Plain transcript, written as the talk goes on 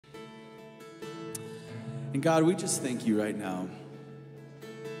And God, we just thank you right now.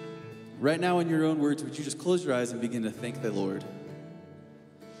 Right now, in your own words, would you just close your eyes and begin to thank the Lord?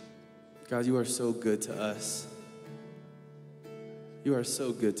 God, you are so good to us. You are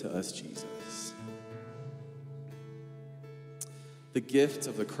so good to us, Jesus. The gift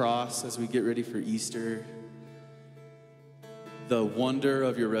of the cross as we get ready for Easter, the wonder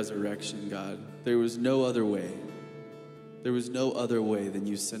of your resurrection, God. There was no other way. There was no other way than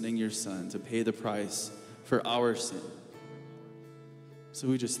you sending your son to pay the price for our sin. So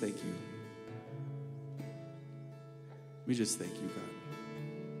we just thank you. We just thank you, God.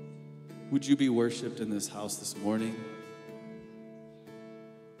 Would you be worshiped in this house this morning?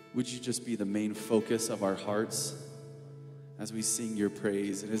 Would you just be the main focus of our hearts as we sing your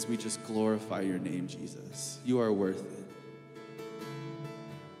praise and as we just glorify your name, Jesus? You are worth it.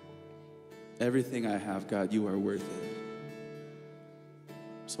 Everything I have, God, you are worth it.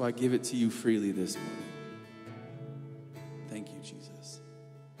 So I give it to you freely this morning. Thank you, Jesus.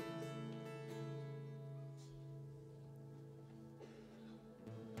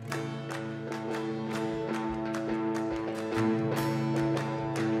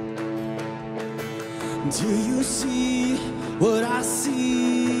 Do you see what I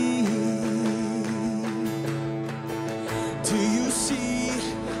see? Do you see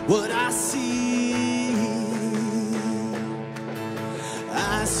what I see?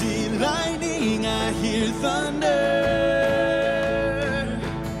 I see lightning, I hear thunder.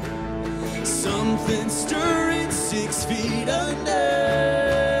 Something stirring 6 feet under.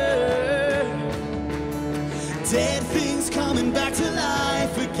 Dead things coming back to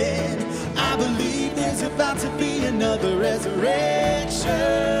life again. I believe there's about to be another resurrection.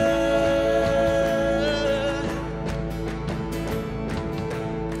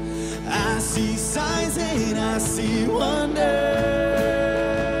 I see signs and I see wonders.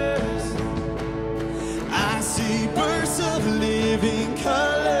 I see bursts of living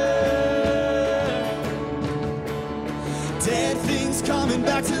color. Dead things coming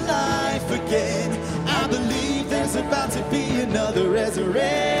back to life again. I believe there's about to be another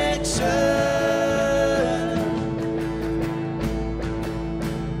resurrection.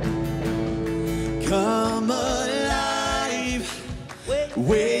 Come alive,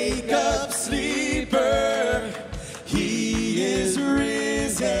 wake up, sleeper. He is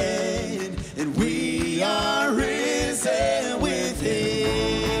risen, and we are risen with him.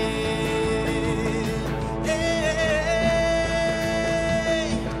 Hey,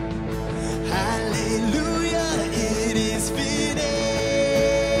 hallelujah, it is finished.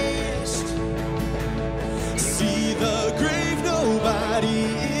 See the grave, nobody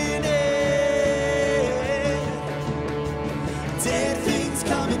in it. Dead things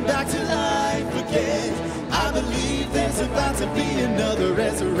coming back to life again. I believe there's about to be another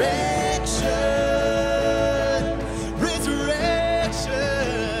resurrection.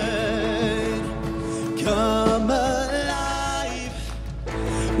 Resurrection. Come alive.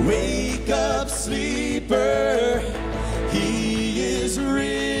 Wake up, sleeper. He is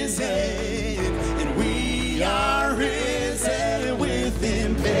risen, and we are risen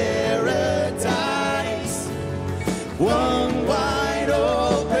within paradise. One wide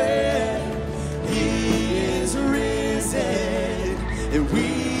open. He is risen, and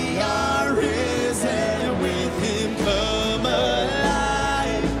we are risen with him. Come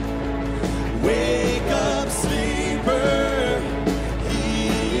alive. Wake up, sleeper.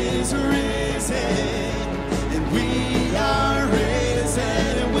 He is risen, and we are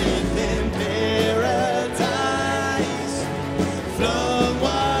risen with him. Paradise flung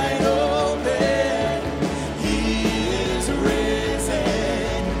wide open. He is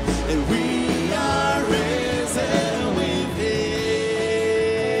risen, and we are risen with him.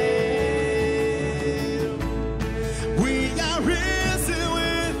 We are risen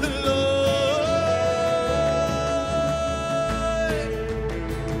with the Lord.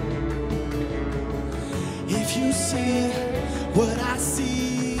 If you see what I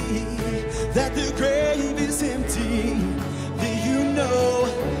see, that the grave is empty, then you know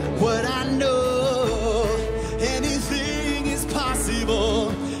what I know. Anything is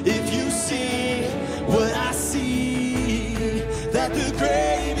possible. If you see what I see, that the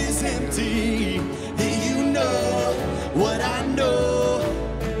grave is empty, then you know what I know.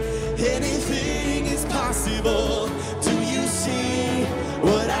 Anything is possible. Do you see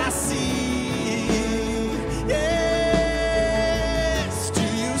what I see? Yes, do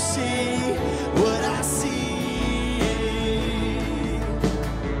you see what I see?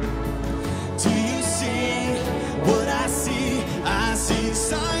 Do you see what I see? I see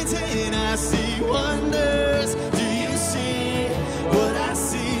signs and I see wonders. Do you see what I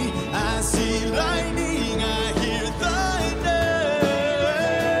see? I see lightning,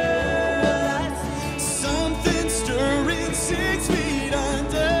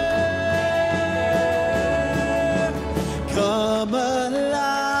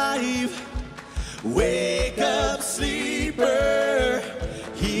 sleeper.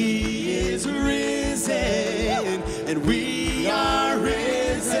 He is risen, and we are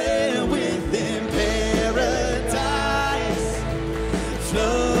risen with him. Paradise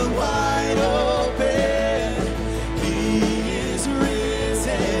flung wide open. He is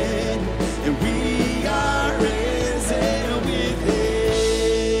risen, and we are risen with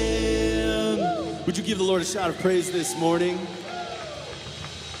him. Would you give the Lord a shout of praise this morning?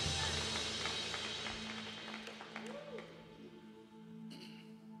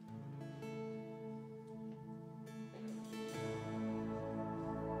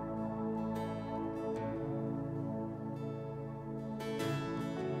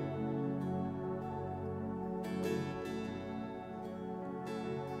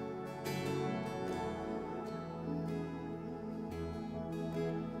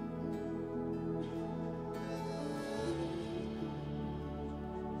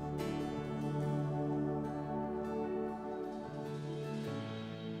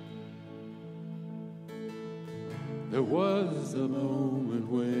 There was a moment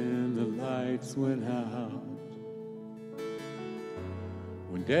when the lights went out,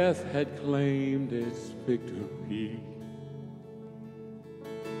 when death had claimed its victory.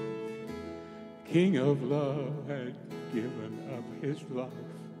 King of love had given up his life,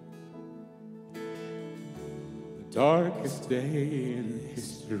 the darkest day in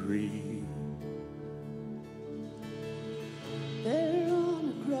history. There on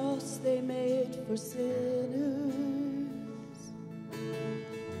a cross they made for sinners,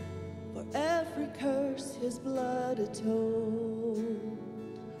 for every curse his blood atoned.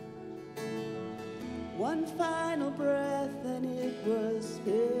 One final breath and it was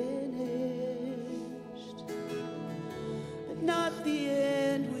finished, but not the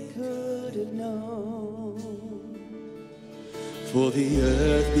end we could have known. For the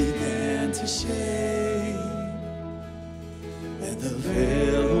earth began to shake, and the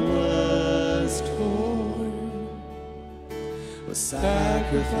veil was torn. A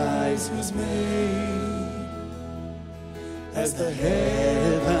sacrifice was made as the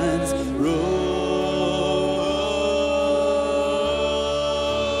heavens roared.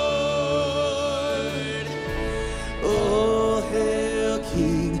 Oh, hail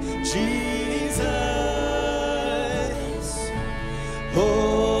King Jesus!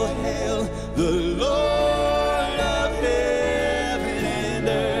 Oh, hail the Lord of heaven and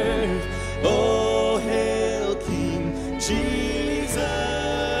earth! Oh, hail King Jesus!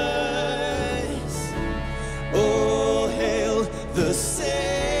 Oh, hail the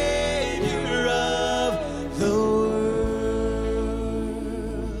Savior of the world!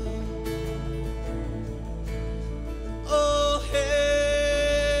 Oh,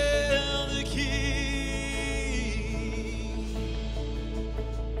 hail the King!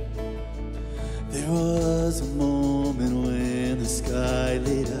 There was a moment when the sky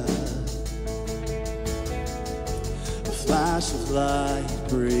lit up, a flash of light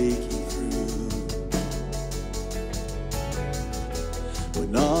breaking through.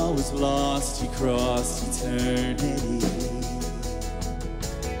 When all was lost, he crossed eternity.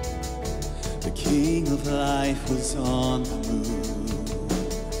 The King of life was on the move.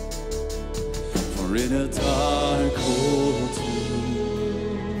 For in a dark old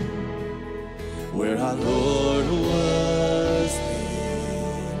tomb, where our Lord was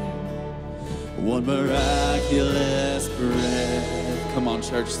laid, one miraculous breath. Come on,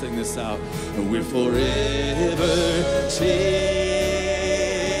 church, sing this out. And we're forever changed.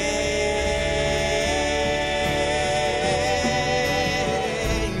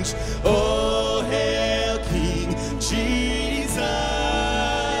 Oh, hail King Jesus!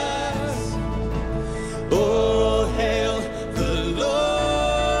 Oh, hail the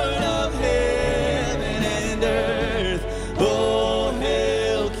Lord of heaven and earth! Oh,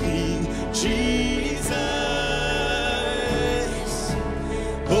 hail King Jesus!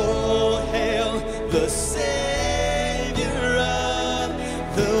 Oh, hail the Savior of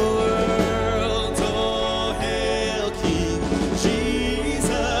the world! Oh, hail King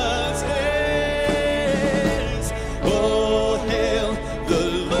Jesus! Yes. Oh, hail the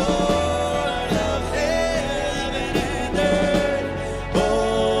Lord of heaven and earth!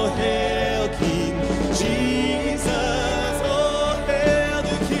 Oh, hail King Jesus! Oh, hail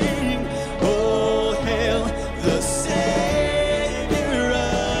the King! Oh, hail the Savior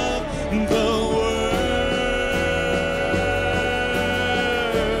of the world!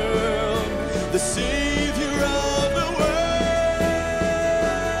 The Savior of the world!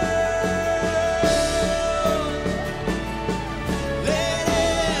 Let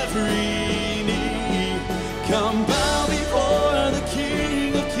every knee come bow before the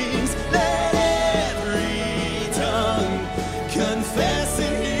King of Kings. Let every tongue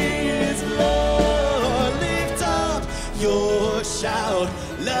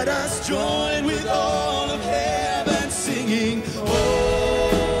Let's join with all of heaven singing, holy.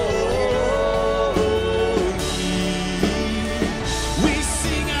 We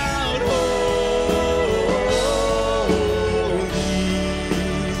sing out, holy.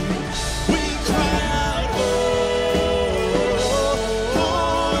 We cry out,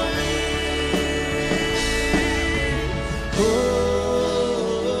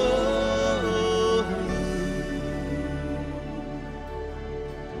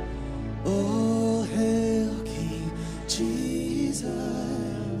 oh, hail King Jesus.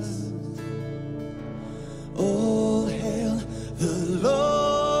 Oh, hail the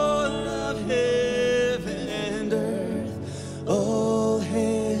Lord of heaven and earth. Oh,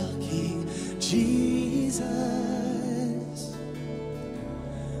 hail King Jesus.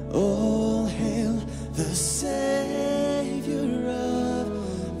 Oh, hail the Savior of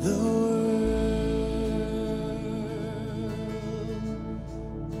the world.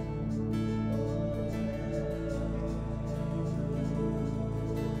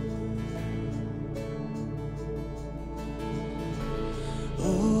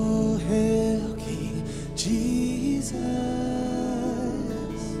 Oh, hail King Jesus.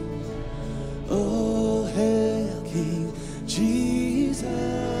 Oh, hail King Jesus.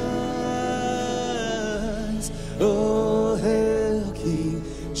 Oh, hail King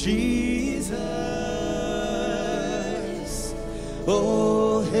Jesus.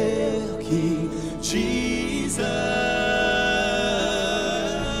 Oh, hail King Jesus.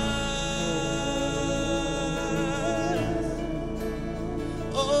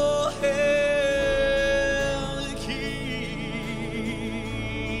 Oh, hail the King.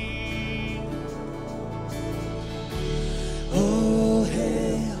 Oh,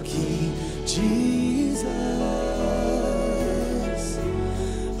 hail King Jesus.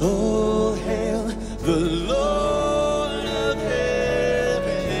 Oh, hail the Lord of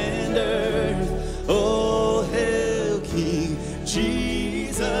heaven and earth. Oh, hail King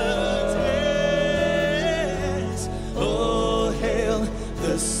Jesus. Yes. Oh, hail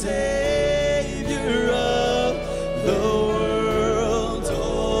the Savior of the world.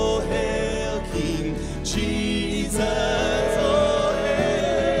 Oh, hail King Jesus.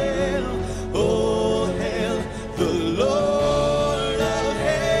 Oh, hail the Lord of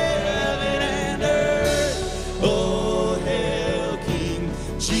heaven and earth. Oh, hail King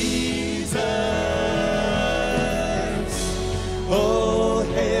Jesus. Oh,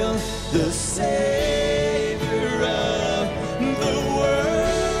 hail the Savior of the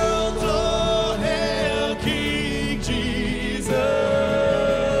world. Oh, hail King Jesus.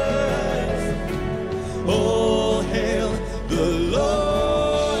 Oh, hail the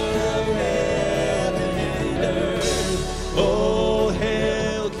Lord of heaven and earth. Oh,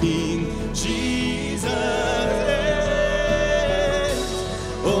 hail King Jesus.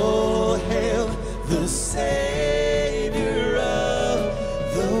 Oh, hail the Savior of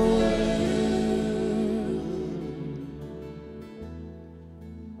the world.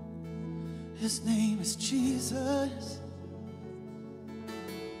 His name is Jesus.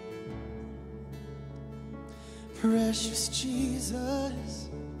 Precious Jesus.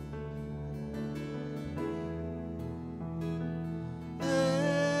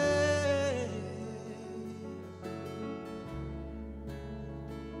 Hey.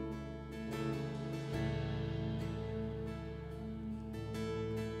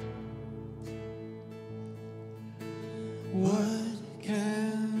 What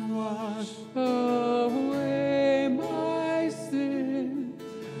Can wash away my sin?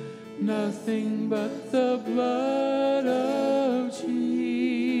 Nothing but the blood of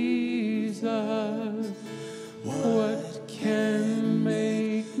Jesus. What can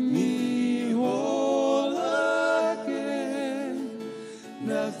make me whole again?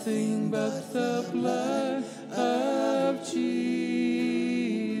 Nothing but the blood of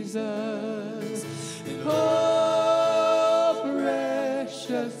Jesus. And oh,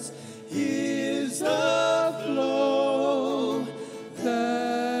 precious is the flow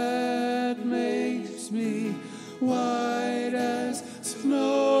that makes me white as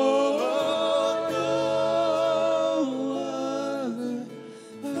snow. No other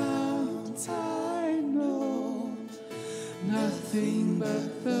fount I know. Nothing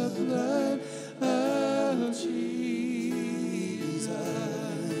but the blood of Jesus.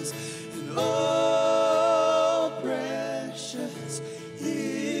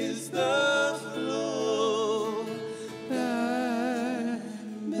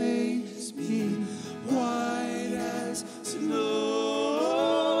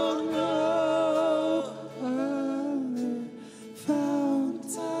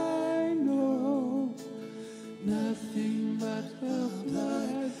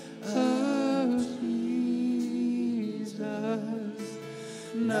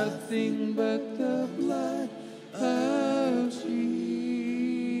 nothing but the blood of Jesus.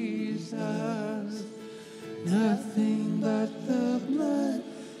 Nothing but the blood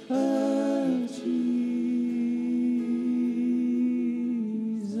of Jesus.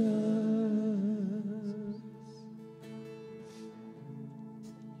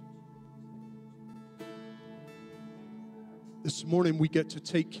 This morning we get to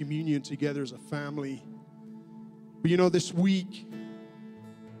take communion together as a family. But you know, this week,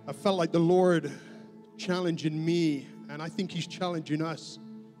 I felt like the Lord challenging me, and I think He's challenging us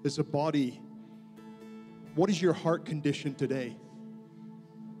as a body. What is your heart condition today?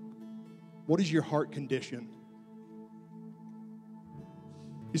 What is your heart condition?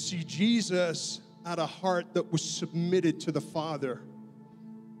 You see, Jesus had a heart that was submitted to the Father.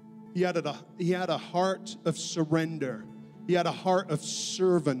 He had a heart of surrender. He had a heart of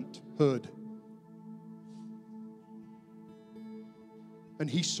servanthood. And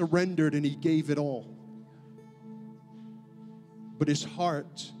He surrendered and He gave it all. But His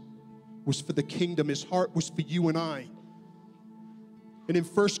heart was for the kingdom. His heart was for you and I. And in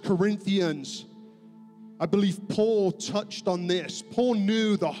 1 Corinthians, I believe Paul touched on this. Paul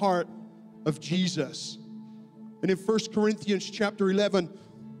knew the heart of Jesus. And in 1 Corinthians chapter 11,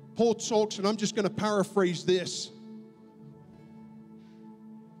 Paul talks, and I'm just going to paraphrase this.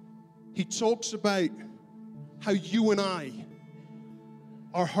 He talks about how you and I,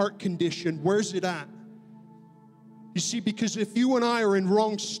 our heart condition, where's it at? You see, because if you and I are in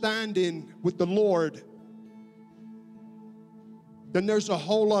wrong standing with the Lord, then there's a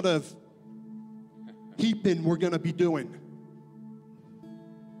whole lot of heaping we're going to be doing.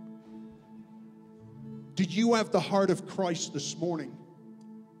 Do you have the heart of Christ this morning?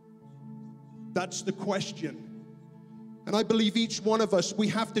 That's the question. And I believe each one of us, we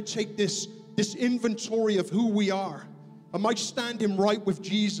have to take this inventory of who we are. Am I standing right with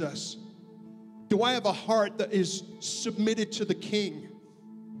Jesus? Do I have a heart that is submitted to the King?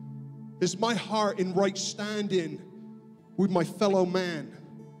 Is my heart in right standing with my fellow man?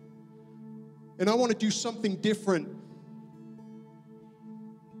 And I want to do something different.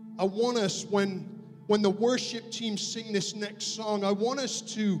 I want us, when the worship team sing this next song, I want us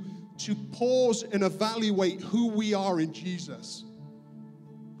to pause and evaluate who we are in Jesus.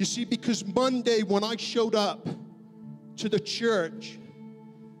 You see, because Monday when I showed up to the church,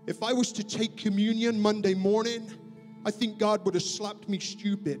 if I was to take communion Monday morning, I think God would have slapped me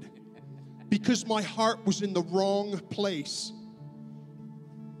stupid because my heart was in the wrong place.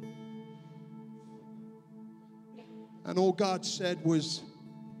 And all God said was,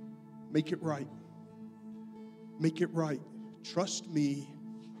 make it right. Make it right. Trust me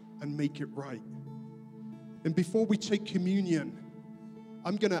and make it right. And before we take communion,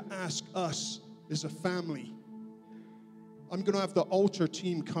 I'm going to ask us as a family, I'm going to have the altar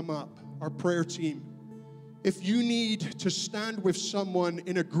team come up, our prayer team. If you need to stand with someone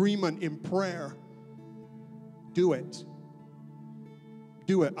in agreement in prayer, do it.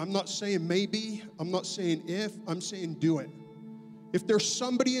 Do it. I'm not saying maybe, I'm not saying if, I'm saying do it. If there's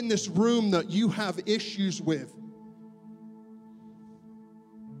somebody in this room that you have issues with,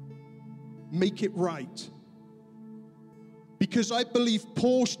 make it right. Because I believe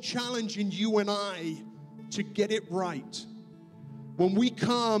Paul's challenging you and I to get it right. When we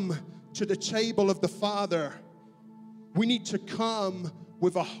come to the table of the Father, we need to come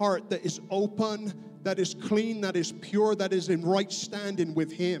with a heart that is open, that is clean, that is pure, that is in right standing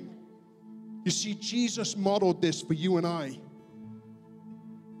with Him. You see, Jesus modeled this for you and I.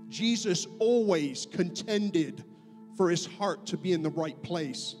 Jesus always contended for His heart to be in the right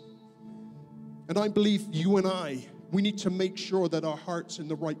place. And I believe you and I, we need to make sure that our heart's in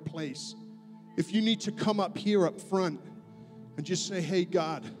the right place. If you need to come up here up front and just say, hey,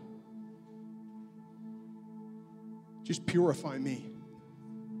 God, just purify me.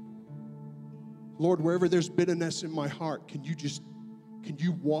 Lord, wherever there's bitterness in my heart, can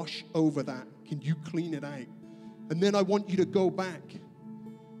you wash over that? Can you clean it out? And then I want you to go back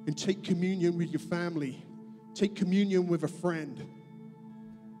and take communion with your family. Take communion with a friend.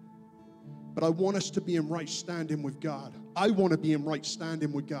 But I want us to be in right standing with God. I want to be in right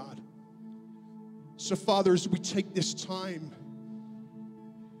standing with God. So, Father, as we take this time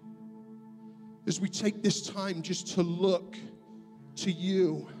just to look to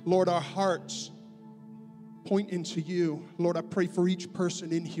you, Lord, our hearts pointing to you. Lord, I pray for each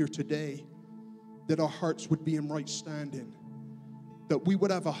person in here today that our hearts would be in right standing, that we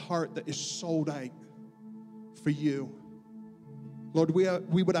would have a heart that is sold out for you. Lord,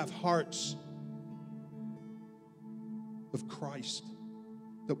 we would have hearts of Christ,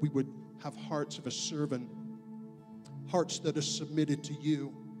 that we would have hearts of a servant, hearts that are submitted to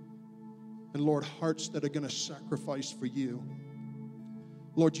you, and Lord, hearts that are going to sacrifice for you.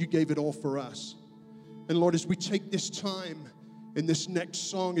 Lord, you gave it all for us. And Lord, as we take this time in this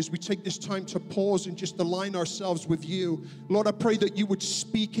next song, as we take this time to pause and just align ourselves with you, Lord, I pray that you would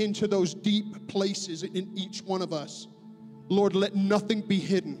speak into those deep places in each one of us. Lord, let nothing be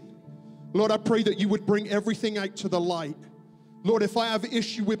hidden. Lord, I pray that you would bring everything out to the light. Lord, if I have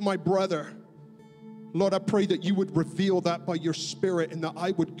issue with my brother, Lord, I pray that you would reveal that by your Spirit and that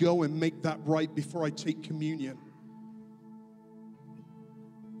I would go and make that right before I take communion.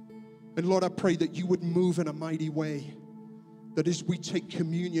 And Lord, I pray that you would move in a mighty way, that as we take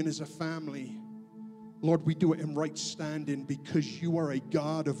communion as a family, Lord, we do it in right standing because you are a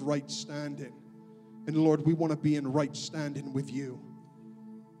God of right standing. And Lord, we want to be in right standing with you.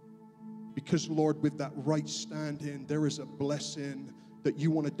 Because Lord, with that right standing, there is a blessing that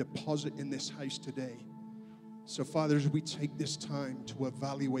you want to deposit in this house today. So Father, as we take this time to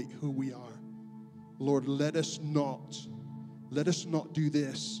evaluate who we are, Lord, let us not do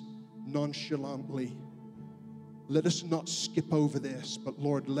this nonchalantly. Let us not skip over this, but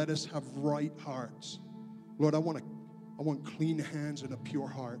Lord, let us have right hearts. Lord, I want clean hands and a pure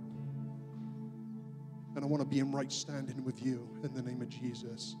heart. And I want to be in right standing with you in the name of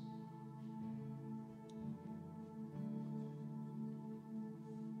Jesus.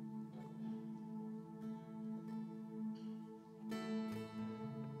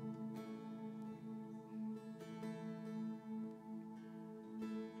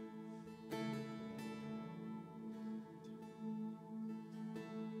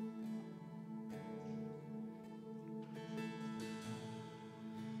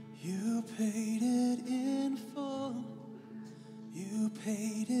 You paid it in full. You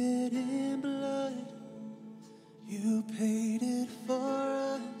paid it in blood. You paid it for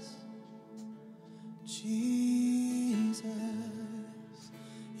us, Jesus.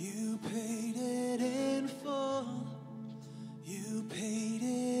 You paid it in full. You paid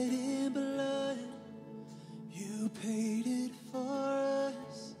it in blood. You paid it for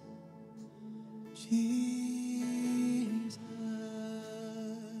us, Jesus.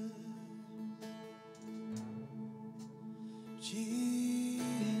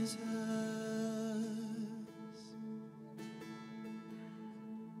 Jesus.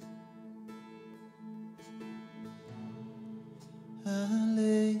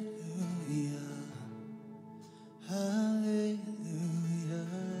 Hallelujah. Hallelujah.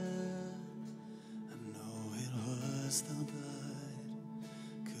 I know it was the blood.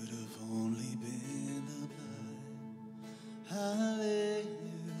 Could have only been the blood. Hallelujah.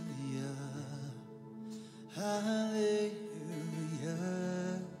 Hallelujah.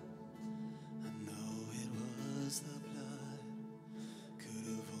 I know it was the blood. Could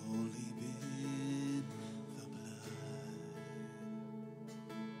have only been the blood.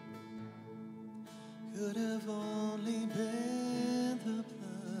 Could have only been the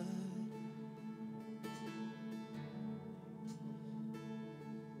blood.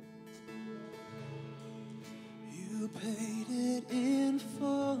 You paid it in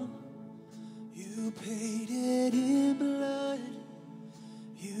full. You paid it in blood.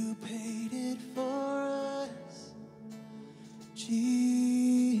 You paid it for us,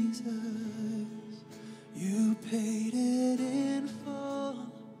 Jesus. You paid it in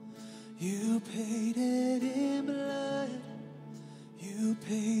full. You paid it in blood. You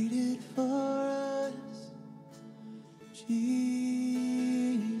paid it for us,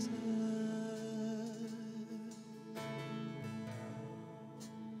 Jesus.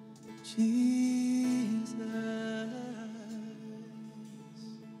 Jesus.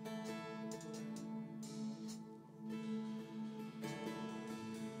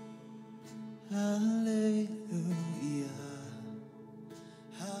 Hallelujah.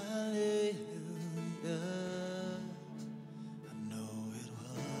 Hallelujah. I know it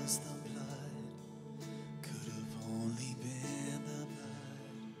was the blood. Could have only been the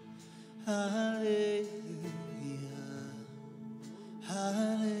blood. Hallelujah.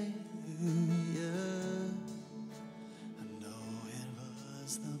 Hallelujah. I know it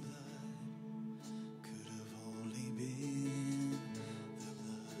was the blood. Could have only been the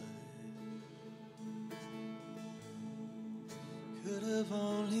blood. Could have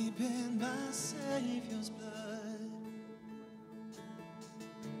only been my Savior's blood.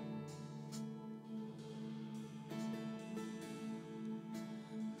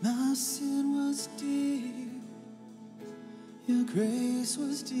 My sin was deep. Your grace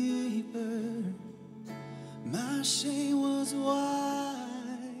was deeper. My shame was wide.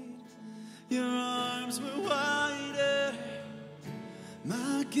 Your arms were wider.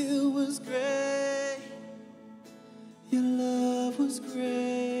 My guilt was great.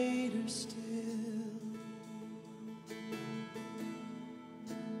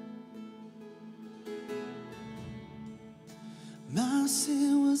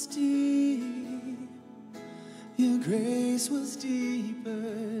 sin was deep, your grace was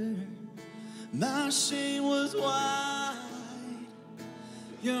deeper. My shame was wide,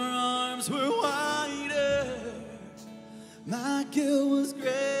 your arms were wider. My guilt was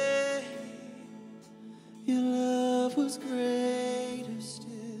great, your love was greater still.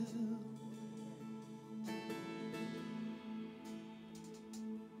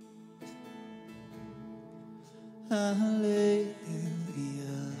 Hallelujah,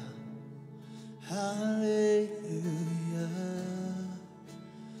 hallelujah.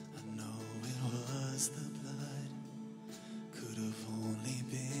 I know it was the blood, could have only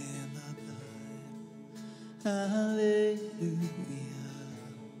been the blood. Hallelujah,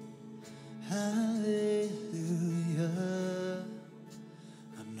 hallelujah.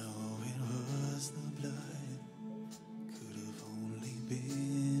 I know it was the blood, could have only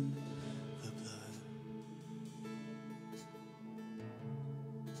been the blood.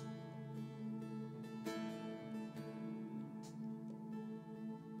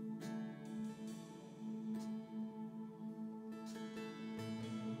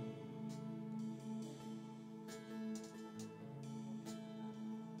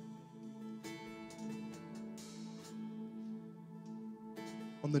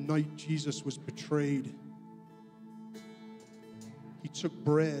 On the night Jesus was betrayed, he took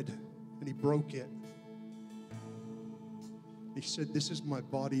bread and he broke it. He said, "This is my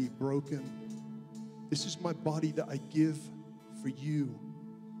body broken. This is my body that I give for you.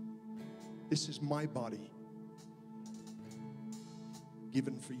 This is my body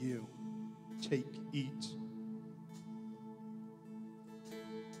given for you. Take, eat."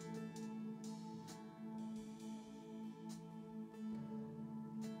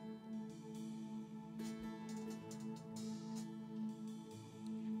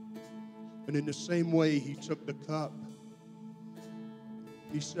 And in the same way, he took the cup.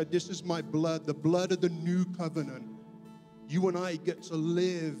 He said, "This is my blood, the blood of the new covenant." You and I get to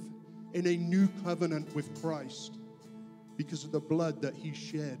live in a new covenant with Christ because of the blood that he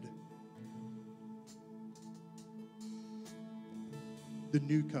shed. The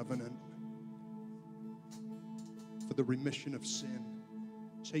new covenant for the remission of sin.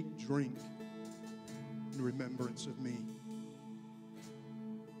 Take, drink in remembrance of me.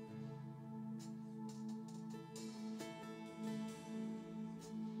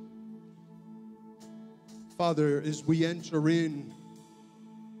 Father, as we enter in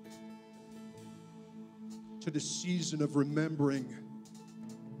to the season of remembering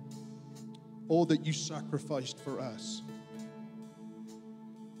all that you sacrificed for us,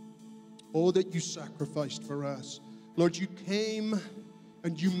 all that you sacrificed for us. Lord, you came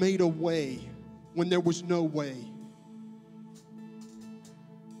and you made a way when there was no way.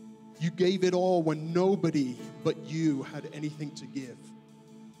 You gave it all when nobody but you had anything to give.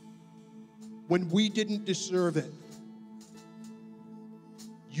 When we didn't deserve it,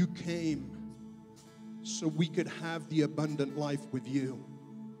 you came so we could have the abundant life with you.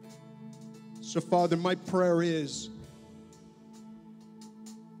 So, Father, my prayer is,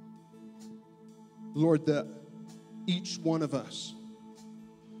 Lord, that each one of us,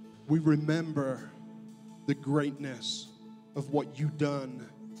 we remember the greatness of what you've done.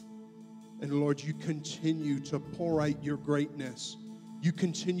 And Lord, you continue to pour out your greatness. You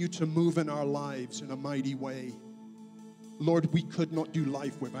continue to move in our lives in a mighty way. Lord, we could not do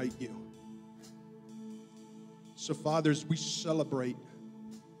life without you. So, Father, as we celebrate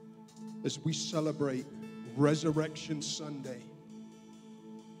Resurrection Sunday,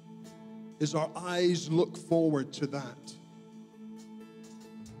 as our eyes look forward to that,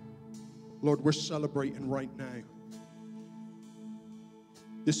 Lord, we're celebrating right now.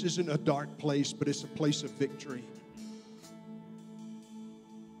 This isn't a dark place, but it's a place of victory.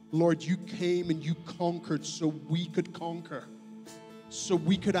 Lord, you came and you conquered so we could conquer, so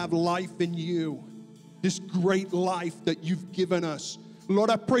we could have life in you, this great life that you've given us. Lord,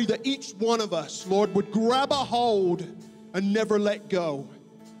 I pray that each one of us, Lord, would grab a hold and never let go.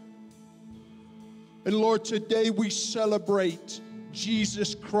 And Lord, today we celebrate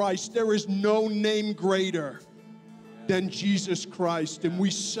Jesus Christ. There is no name greater than Jesus Christ, and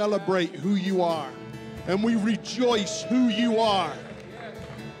we celebrate who you are, and we rejoice who you are.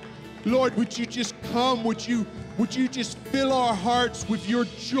 Lord, would you just come? Would you just fill our hearts with your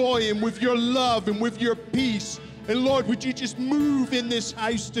joy and with your love and with your peace? And Lord, would you just move in this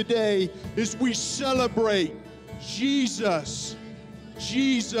house today as we celebrate Jesus,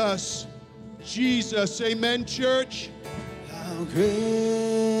 Jesus, Jesus. Amen, church? How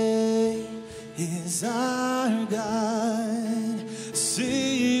great is our God?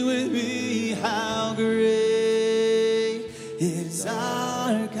 Sing with me, how great is our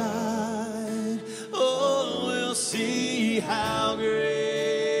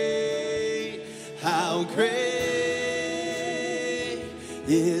how great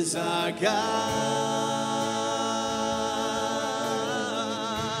is our God.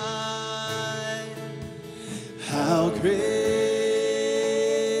 How great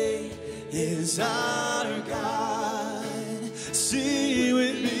is our God. Sing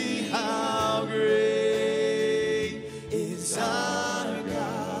with me, how great is our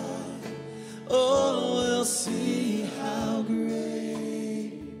God. Oh, we'll see how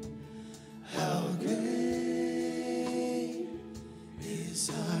great is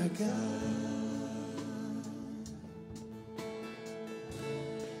our God.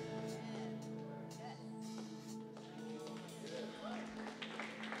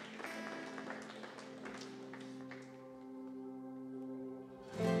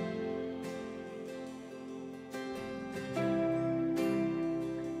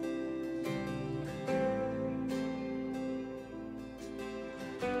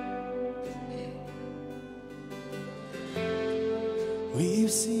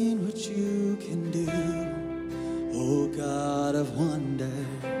 We've seen what you can do, oh God of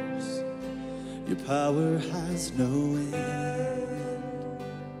wonders. Your power has no end.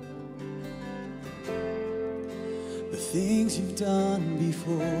 The things you've done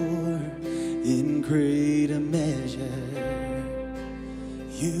before, in greater measure,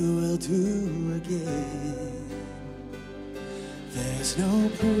 you will do again. There's no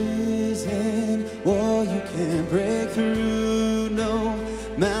prison wall you can't break through, no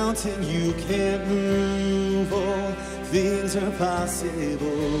mountain you can't move. All things are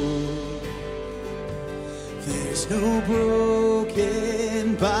possible. There's no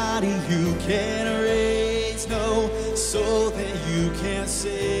broken body you can't raise, no soul that you can't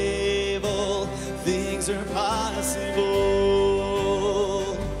save. All things are possible.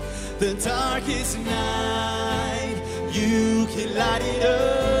 The darkest night, you can light it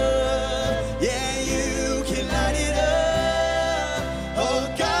up. Yeah, you can light it up. Oh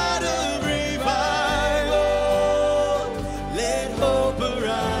God of revival, let hope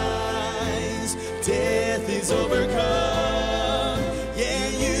arise. Death is overcome. Yeah,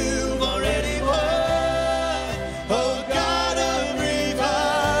 you've already won. Oh God of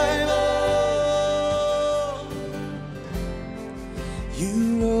revival, you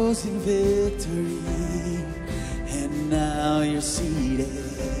rose in victory. Now you're seated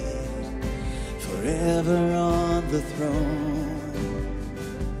forever on the throne.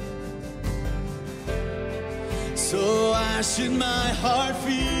 So why should my heart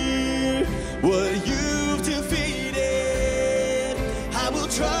fear what you've defeated? I will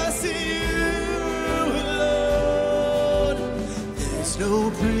trust in you alone. There's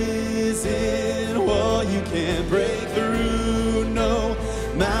no prison wall you can't break through, no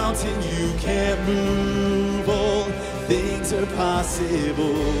mountain you can't move. All things are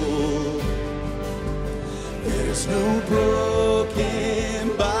possible. There's no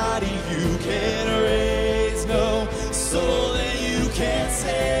broken body you can't raise, no soul that you can't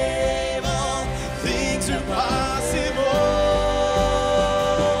save. All things are possible.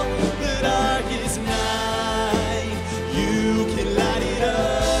 The darkest night, you can light it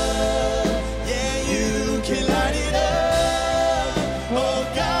up. Yeah, you can light it up. Oh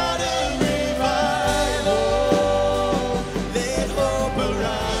God of revival, let hope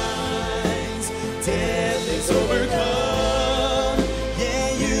arise. Death is overcome. Yeah,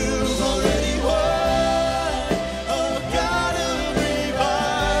 you've already won. Oh God of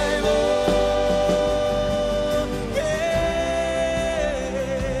revival, yes.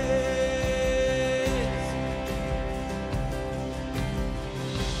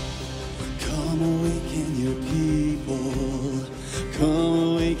 Come awaken your people. Come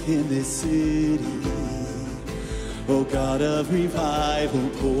awaken this city. Oh God of revival,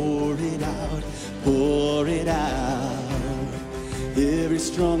 pour it out, pour it out. Every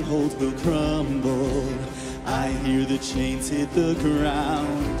stronghold will crumble. I hear the chains hit the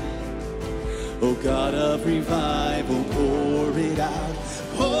ground. Oh God of revival, pour it out,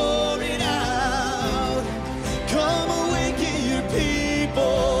 pour it out. Come awaken your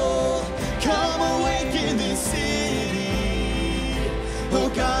people. Come awaken this city. Oh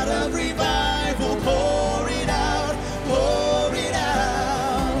God of revival, pour it out, pour it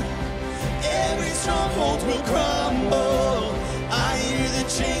out. Every stronghold will crumble. I hear the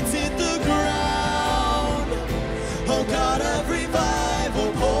chains hit the ground. Oh God of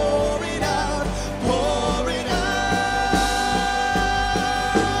revival, pour it out, pour it out.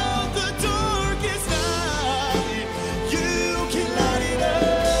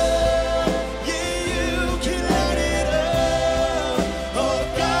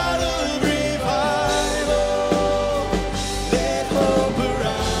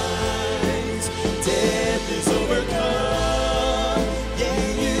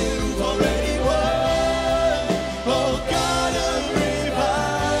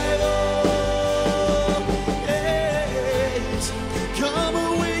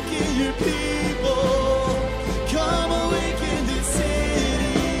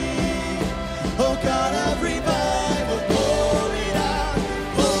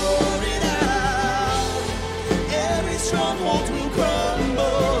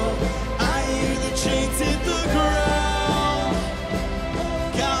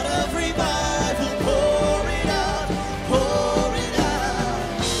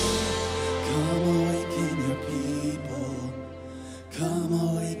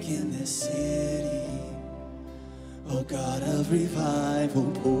 awake in this city. Oh God of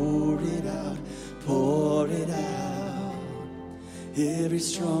revival, pour it out, pour it out. Every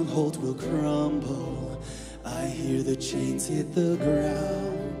stronghold will crumble. I hear the chains hit the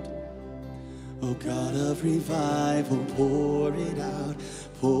ground. Oh God of revival, pour it out,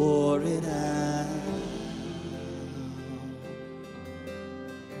 pour it out.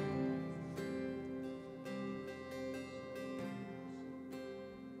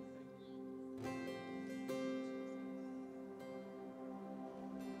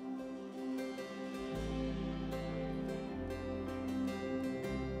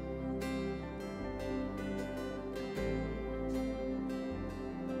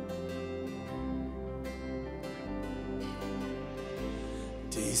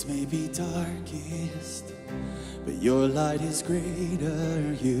 Days may be darkest, but your light is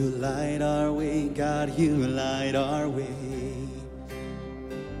greater. You light our way, God, you light our way.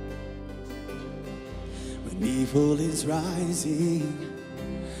 When evil is rising,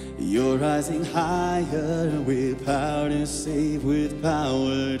 you're rising higher with power to save, with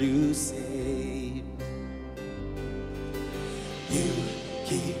power to save. You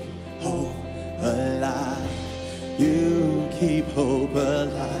keep hope alive. You keep hope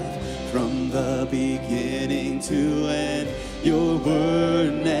alive from the beginning to end. Your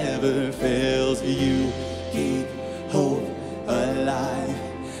word never fails. You keep hope alive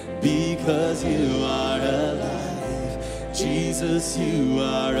because you are alive. Jesus, you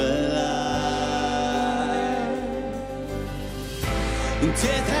are alive.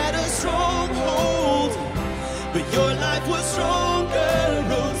 Death had a stronghold, but your life was stronger.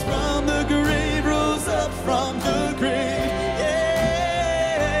 Rose from the grave, rose up from the grave.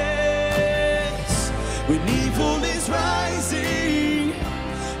 Yes, when evil is rising,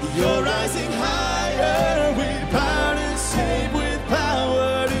 you're rising higher with power to save, with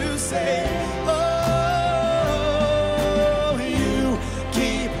power to save. Oh, you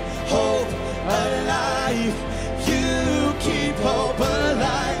keep hope alive. You keep hope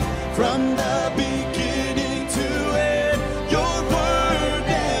alive from the beginning to end. Your word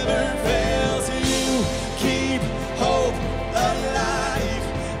never fails. You keep hope alive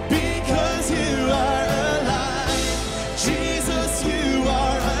because you are alive. Jesus, you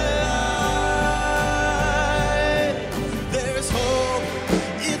are alive. There's hope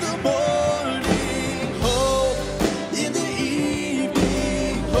in the morning, hope in the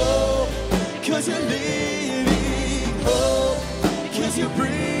evening, hope because you're living, hope because you're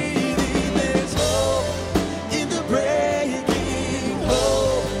breathing. There's hope in the breaking,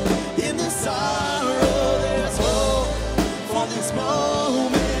 hope in the sorrow. There's hope for this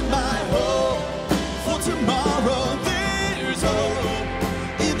moment, my hope for tomorrow. There's hope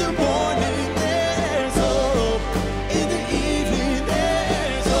in the morning. There's hope in the evening.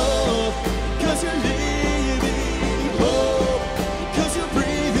 There's hope because you're living, hope because you're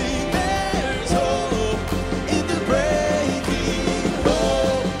breathing. There's hope in the breaking,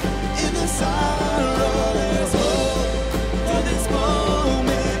 hope in the sorrow. There's hope for this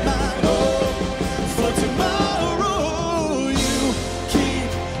moment, my hope for tomorrow. You keep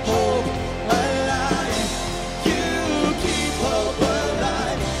hope alive. You keep hope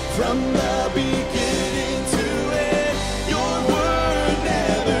alive from the beginning to end. Your word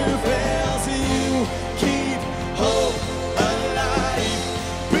never fails. You keep hope alive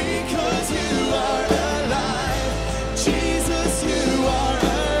because you are alive. Jesus, you are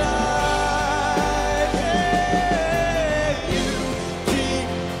alive. You keep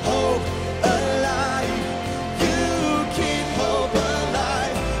hope alive. You keep hope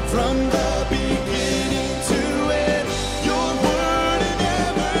alive from the beginning to end. Your word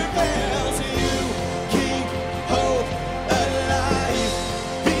never fails. You keep hope alive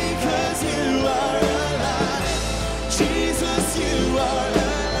because you are alive. Jesus, you are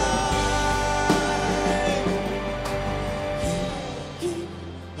alive. You keep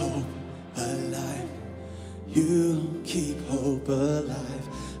hope alive. You keep hope alive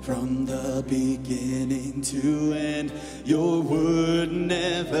from the beginning to end. Your word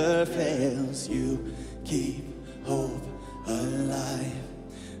never fails. You keep hope alive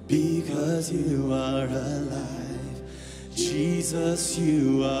because you are alive. Jesus,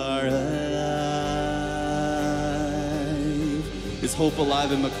 you are alive. Is hope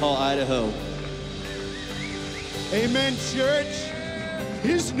alive in McCall, Idaho? Amen, church.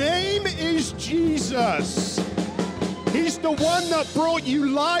 His name is Jesus. He's the one that brought you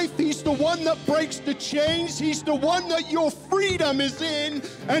life. He's the one that breaks the chains. He's the one that your freedom is in.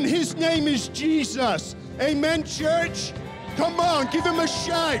 And his name is Jesus. Amen, church. Come on, give him a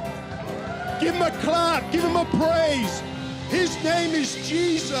shout. Give him a clap. Give him a praise. His name is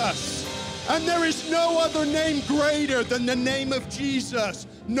Jesus. And there is no other name greater than the name of Jesus.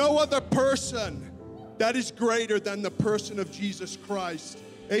 No other person that is greater than the person of Jesus Christ.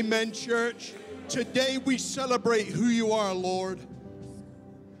 Amen, church. Today we celebrate who you are, Lord.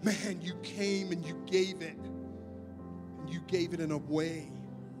 Man, you came and you gave it. And you gave it in a way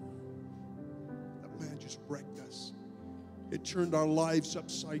that, man, just wrecked us. It turned our lives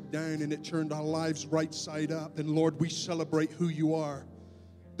upside down and it turned our lives right side up. And Lord, we celebrate who you are.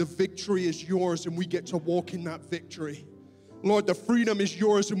 The victory is yours and we get to walk in that victory. Lord, the freedom is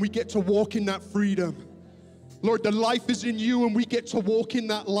yours and we get to walk in that freedom. Lord, the life is in you and we get to walk in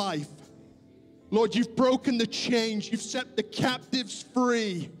that life. Lord, you've broken the chains. You've set the captives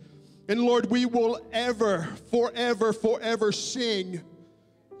free. And Lord, we will ever, forever, forever sing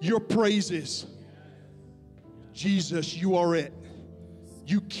your praises. Jesus, you are it.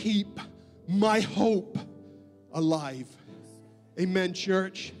 You keep my hope alive. Amen,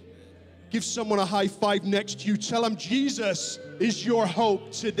 church. Give someone a high five next to you. Tell them Jesus is your hope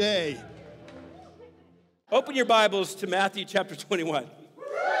today. Open your Bibles to Matthew chapter 21.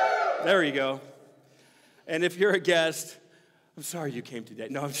 There you go. And if you're a guest, I'm sorry you came today.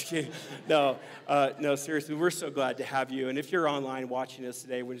 No, I'm just kidding. No, seriously, we're so glad to have you. And if you're online watching us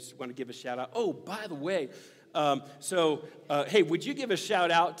today, we just want to give a shout out. Oh, by the way, hey, would you give a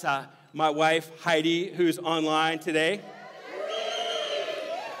shout out to my wife, Heidi, who's online today?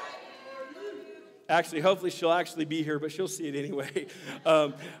 Actually, hopefully she'll actually be here, but she'll see it anyway.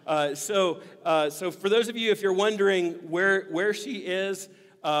 So for those of you, if you're wondering where she is,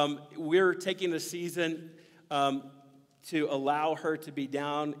 we're taking a season to allow her to be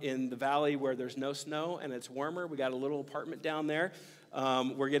down in the valley where there's no snow and it's warmer. We got a little apartment down there.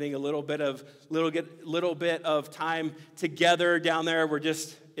 We're getting a little bit of time together down there.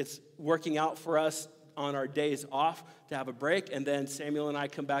 It's working out for us on our days off to have a break, and then Samuel and I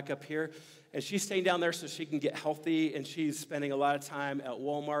come back up here. And she's staying down there so she can get healthy, and she's spending a lot of time at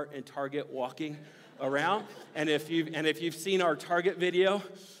Walmart and Target walking around. And if you've seen our Target video,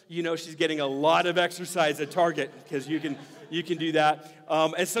 you know she's getting a lot of exercise at Target because you can do that.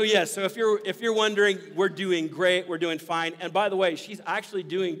 So if you're wondering, we're doing great, we're doing fine. And by the way, she's actually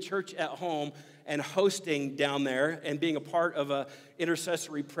doing church at home and hosting down there and being a part of a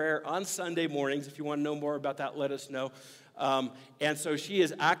intercessory prayer on Sunday mornings. If you want to know more about that, let us know. And so she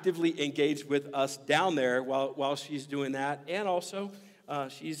is actively engaged with us down there while she's doing that. And also,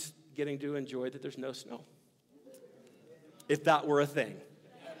 she's getting to enjoy that there's no snow. If that were a thing.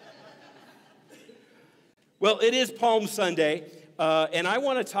 Well, it is Palm Sunday, and I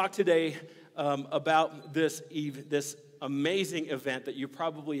want to talk today about this amazing event that you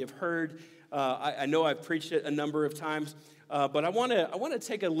probably have heard. I know I've preached it a number of times. But I want to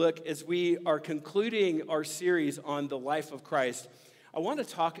take a look as we are concluding our series on the life of Christ. I want to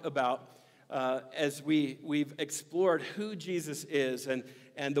talk about, as we've explored who Jesus is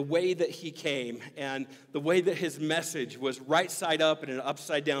and the way that he came and the way that his message was right side up in an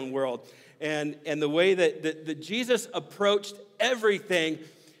upside down world and the way that Jesus approached everything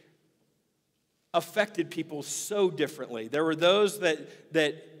affected people so differently. There were those that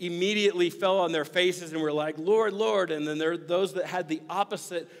immediately fell on their faces and were like, Lord, Lord, and then there are those that had the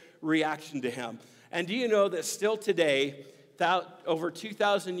opposite reaction to him. And do you know that still today, over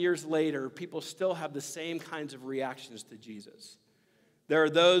 2,000 years later, people still have the same kinds of reactions to Jesus? There are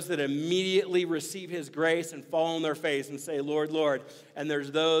those that immediately receive his grace and fall on their face and say, Lord, Lord, and there's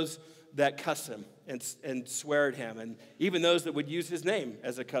those that cuss him and swear at him, and even those that would use his name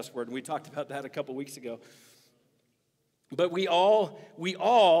as a cuss word. And we talked about that a couple weeks ago. But we all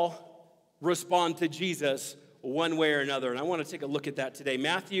respond to Jesus one way or another, and I want to take a look at that today.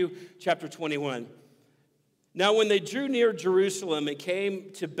 Matthew chapter 21. Now when they drew near Jerusalem and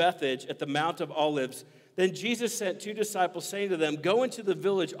came to Bethphage at the Mount of Olives, then Jesus sent 2 disciples, saying to them, Go into the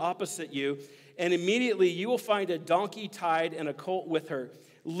village opposite you, and immediately you will find a donkey tied and a colt with her.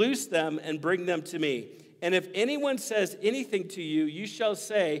 Loose them and bring them to me. And if anyone says anything to you, you shall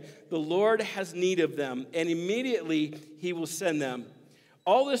say, The Lord has need of them, and immediately he will send them.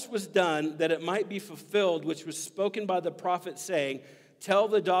 All this was done that it might be fulfilled, which was spoken by the prophet, saying, Tell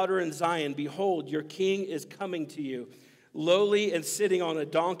the daughter in Zion, Behold, your king is coming to you, lowly and sitting on a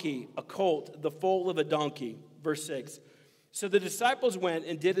donkey, a colt, the foal of a donkey. Verse 6. So the disciples went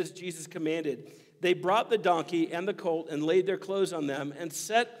and did as Jesus commanded. They brought the donkey and the colt and laid their clothes on them and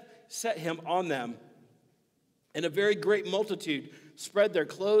set him on them. And a very great multitude spread their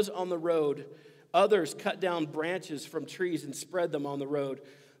clothes on the road. Others cut down branches from trees and spread them on the road.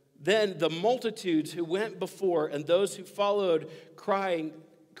 Then the multitudes who went before and those who followed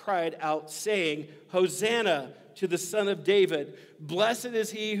cried out, saying, Hosanna to the Son of David. Blessed is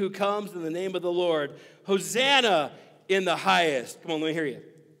he who comes in the name of the Lord. Hosanna in the highest. Come on, let me hear you.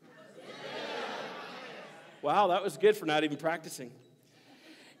 Wow, that was good for not even practicing.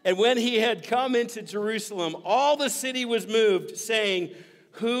 And when he had come into Jerusalem, all the city was moved, saying,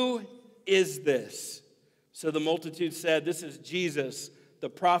 who is this? So the multitude said, this is Jesus, the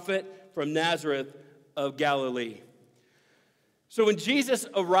prophet from Nazareth of Galilee. So when Jesus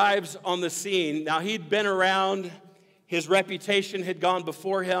arrives on the scene, now he'd been around, his reputation had gone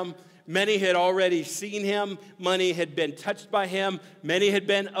before him, many had already seen him, many had been touched by him, many had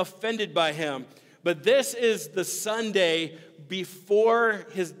been offended by him. But this is the Sunday before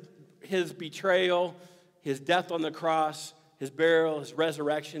his betrayal, his death on the cross, his burial, his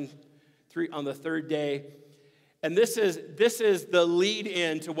resurrection on the third day. And this is the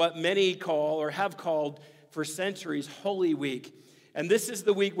lead-in to what many call or have called for centuries Holy Week. And this is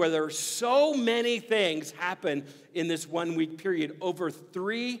the week where there are so many things happen in this 1 week period. Over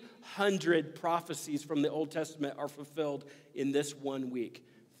 300 prophecies from the Old Testament are fulfilled in this 1 week.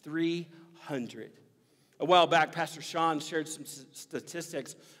 300. A while back, Pastor Sean shared some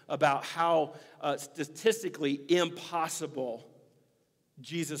statistics about how statistically impossible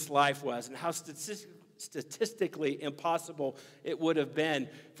Jesus' life was and how statistically impossible it would have been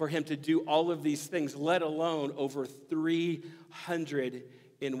for him to do all of these things, let alone over 300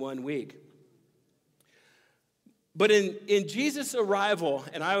 in 1 week. But in Jesus' arrival,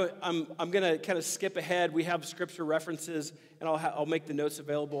 and I'm going to kind of skip ahead. We have scripture references, and I'll make the notes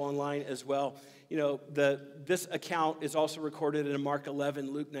available online as well. You know, this account is also recorded in Mark 11,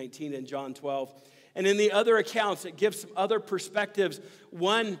 Luke 19, and John 12. And in the other accounts, it gives some other perspectives.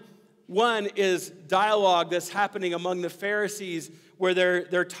 One is dialogue that's happening among the Pharisees where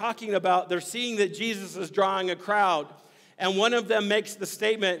they're talking about, they're seeing that Jesus is drawing a crowd. And one of them makes the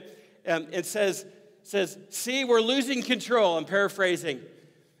statement and says, see, we're losing control. I'm paraphrasing.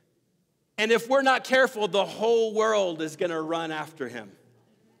 And if we're not careful, the whole world is going to run after him.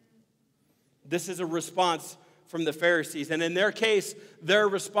 This is a response from the Pharisees. And in their case, their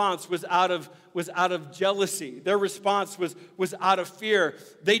response was out of jealousy. Their response was out of fear.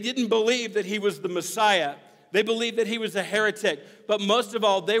 They didn't believe that he was the Messiah. They believed that he was a heretic. But most of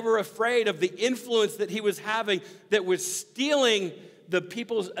all, they were afraid of the influence that he was having that was stealing the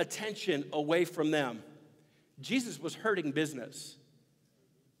people's attention away from them. Jesus was hurting business.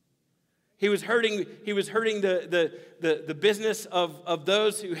 He was hurting the business of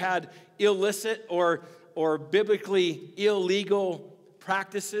those who had illicit or biblically illegal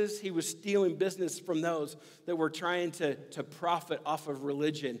practices. He was stealing business from those that were trying to profit off of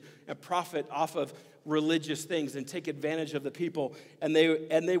religion and profit off of religious things and take advantage of the people. And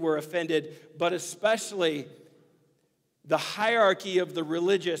they were offended, but especially the hierarchy of the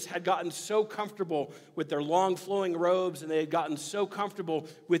religious had gotten so comfortable with their long flowing robes, and they had gotten so comfortable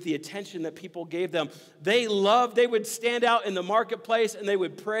with the attention that people gave them. They would stand out in the marketplace and they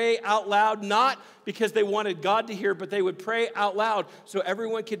would pray out loud, not because they wanted God to hear, but they would pray out loud so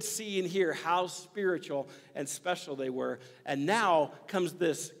everyone could see and hear how spiritual and special they were. And now comes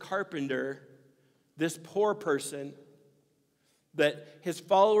this carpenter, this poor person that his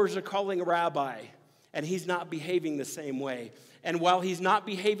followers are calling a rabbi. And he's not behaving the same way. And while he's not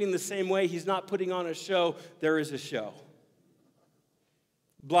behaving the same way, he's not putting on a show, there is a show.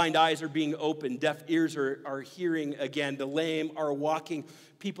 Blind eyes are being opened. Deaf ears are hearing again. The lame are walking.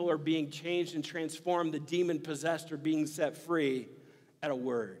 People are being changed and transformed. The demon-possessed are being set free at a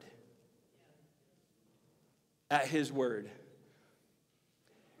word. At his word.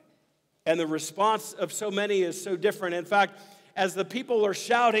 And the response of so many is so different. In fact, as the people are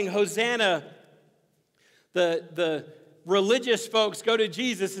shouting, Hosanna, the religious folks go to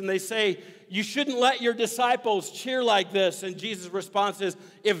Jesus and they say, you shouldn't let your disciples cheer like this. And Jesus' response is,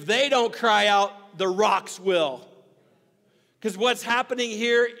 if they don't cry out, the rocks will. Because what's happening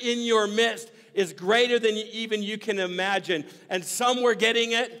here in your midst is greater than even you can imagine. And some were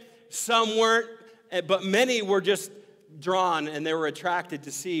getting it, some weren't, but many were just drawn and they were attracted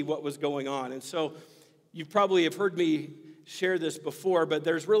to see what was going on. And so you probably have heard me share this before, but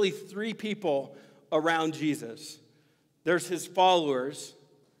there's really three people around Jesus. There's his followers.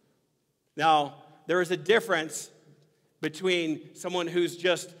 Now, there is a difference between someone who's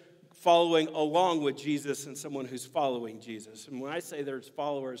just following along with Jesus and someone who's following Jesus. And when I say there's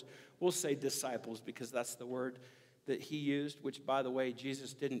followers, we'll say disciples because that's the word that he used, which, by the way,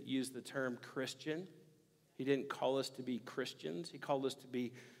 Jesus didn't use the term Christian. He didn't call us to be Christians. He called us to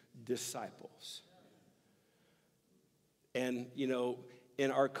be disciples. And, you know, in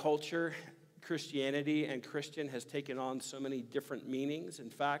our culture, Christianity and Christian has taken on so many different meanings. In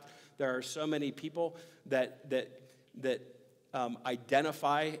fact, there are so many people that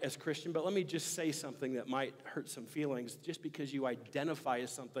identify as Christian. But let me just say something that might hurt some feelings. Just because you identify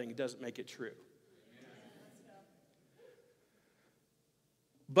as something doesn't make it true.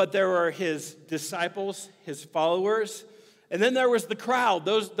 But there were his disciples, his followers, and then there was the crowd,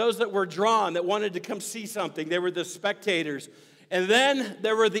 those that were drawn, that wanted to come see something. They were the spectators. And then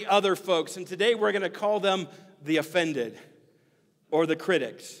there were the other folks, and today we're going to call them the offended or the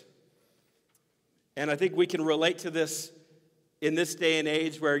critics. And I think we can relate to this in this day and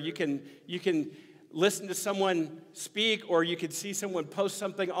age where you can listen to someone speak, or you can see someone post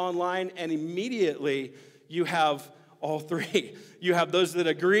something online, and immediately you have all three. You have those that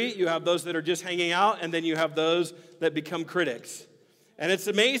agree, you have those that are just hanging out, and then you have those that become critics. And it's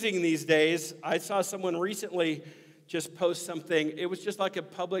amazing these days. I saw someone recently just post something. It was just like a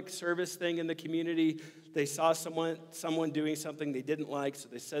public service thing in the community. They saw someone doing something they didn't like, so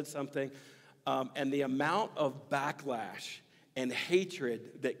they said something. And the amount of backlash and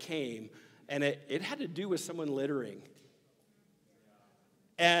hatred that came, and it had to do with someone littering.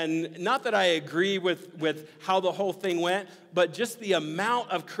 And not that I agree with how the whole thing went, but just the amount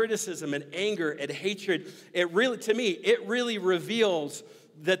of criticism and anger and hatred, it really reveals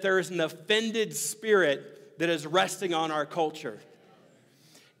that there is an offended spirit that is resting on our culture.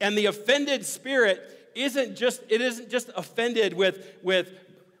 And the offended spirit isn't just offended with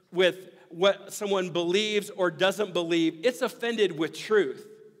what someone believes or doesn't believe. It's offended with truth.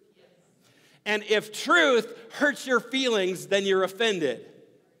 And if truth hurts your feelings, then you're offended.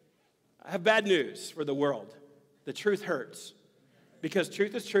 I have bad news for the world. The truth hurts. Because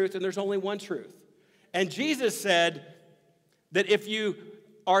truth is truth, and there's only one truth. And Jesus said that if you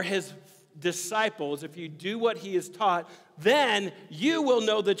are his disciples, if you do what he has taught, then you will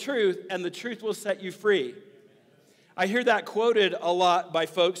know the truth, and the truth will set you free. I hear that quoted a lot by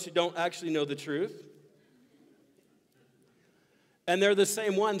folks who don't actually know the truth. And they're the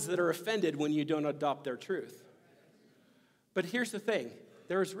same ones that are offended when you don't adopt their truth. But here's the thing.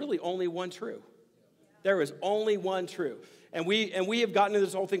 There is really only one true. There is only one true. And we have gotten into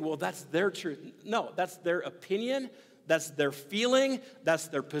this whole thing, well, that's their truth. No, that's their opinion. That's their feeling. That's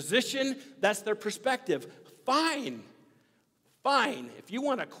their position. That's their perspective. Fine. Fine. If you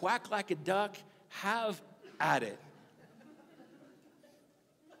want to quack like a duck, have at it.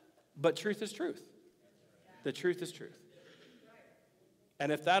 But truth is truth. The truth is truth. And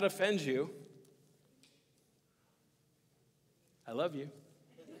if that offends you, I love you.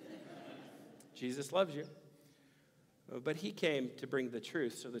 Jesus loves you. But he came to bring the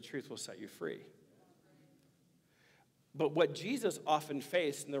truth, so the truth will set you free. But what Jesus often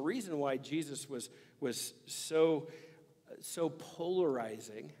faced, and the reason why Jesus was so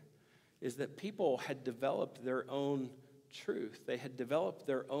polarizing, is that people had developed their own truth. They had developed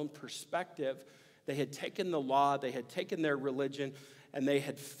their own perspective. They had taken the law, they had taken their religion, and they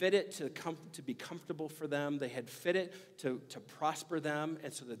had fit it to be comfortable for them. They had fit it to prosper them,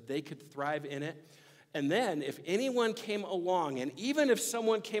 and so that they could thrive in it. And then if anyone came along, and even if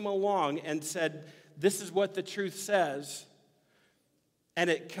someone came along and said, this is what the truth says, and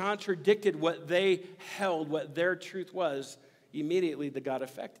it contradicted what they held, what their truth was, immediately they got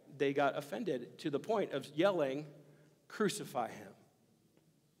offended to the point of yelling, crucify him.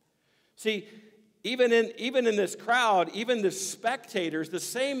 See, even in this crowd, even the spectators,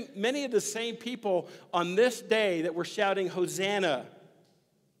 many of the same people on this day that were shouting, Hosanna.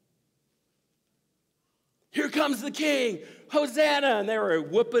 Here comes the king, Hosanna. And they were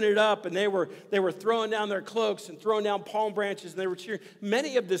whooping it up, and they were throwing down their cloaks and throwing down palm branches, and they were cheering.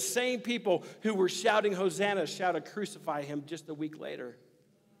 Many of the same people who were shouting Hosanna shouted, crucify him just a week later.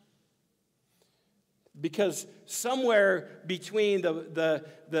 Because somewhere between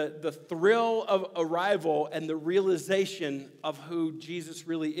the thrill of arrival and the realization of who Jesus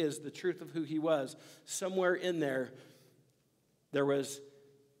really is, the truth of who he was, somewhere in there was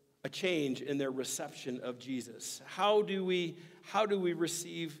a change in their reception of Jesus. How do we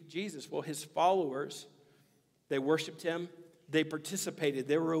receive Jesus? Well, his followers, they worshiped him, they participated,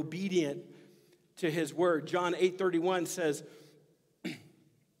 they were obedient to his word. John 8:31 says,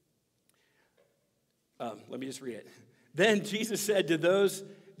 let me just read it. Then Jesus said to those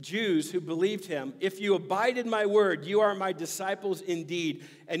Jews who believed him, if you abide in my word, you are my disciples indeed,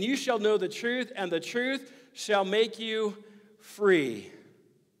 and you shall know the truth, and the truth shall make you free.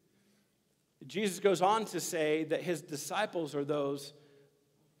 Jesus goes on to say that his disciples are those,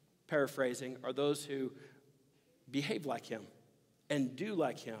 paraphrasing, are those who behave like him and do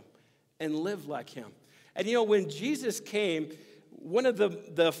like him and live like him. And you know, when Jesus came, one of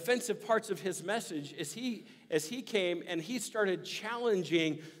the offensive parts of his message is as he came and he started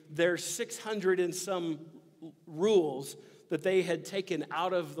challenging their 600 and some rules that they had taken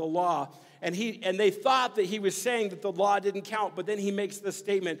out of the law. And they thought that he was saying that the law didn't count, but then he makes this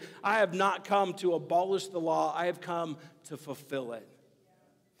statement, I have not come to abolish the law, I have come to fulfill it.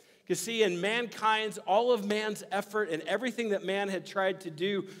 You see, in mankind's, all of man's effort and everything that man had tried to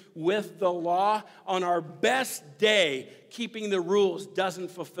do with the law, on our best day, keeping the rules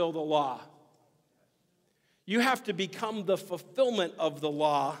doesn't fulfill the law. You have to become the fulfillment of the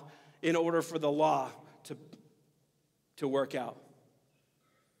law in order for the law to work out.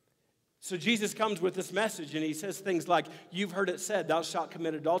 So Jesus comes with this message, and he says things like, you've heard it said, thou shalt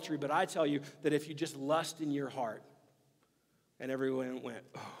commit adultery, but I tell you that if you just lust in your heart, and everyone went,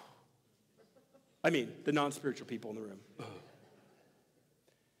 oh. I mean, the non-spiritual people in the room. Oh.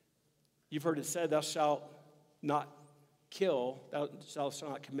 You've heard it said, thou shalt not kill, thou shalt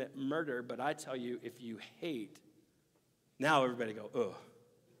not commit murder, but I tell you, if you hate, now everybody go, ugh.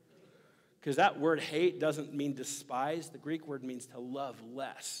 Because that word hate doesn't mean despise. The Greek word means to love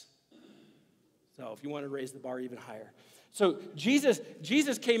less. So if you want to raise the bar even higher. So Jesus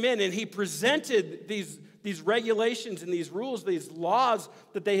came in and he presented these regulations and these rules, these laws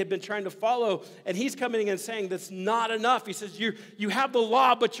that they had been trying to follow. And he's coming in and saying that's not enough. He says, you have the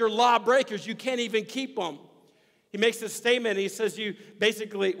law, but you're lawbreakers. You can't even keep them. He makes this statement. He says you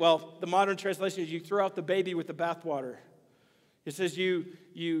basically, well, the modern translation is you throw out the baby with the bathwater. It says you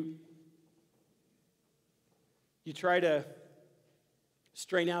try to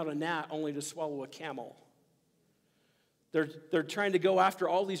strain out a gnat only to swallow a camel. They're trying to go after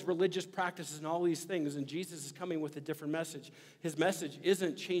all these religious practices and all these things, and Jesus is coming with a different message. His message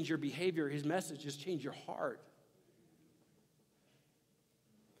isn't change your behavior. His message is change your heart.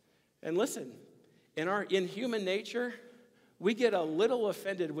 And listen, in human nature, we get a little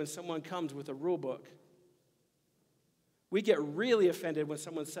offended when someone comes with a rule book. We get really offended when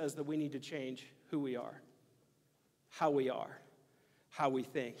someone says that we need to change who we are, how we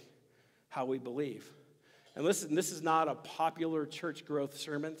think, how we believe. And listen, this is not a popular church growth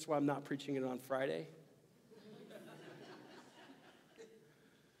sermon. That's why I'm not preaching it on Friday.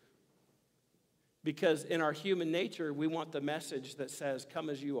 Because in our human nature, we want the message that says, come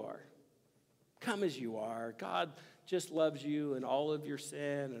as you are. Come as you are. God just loves you and all of your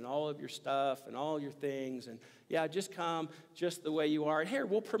sin and all of your stuff and all your things. And yeah, just come just the way you are. And here,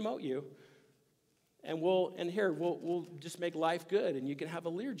 we'll promote you. And we'll just make life good, and you can have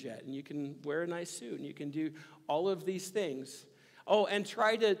a Learjet, and you can wear a nice suit, and you can do all of these things. Oh, and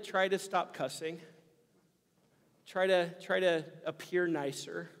try to stop cussing. Try to appear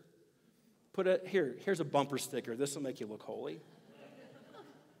nicer. Here's a bumper sticker. This will make you look holy.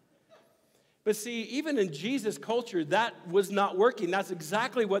 But see, even in Jesus' culture, that was not working. That's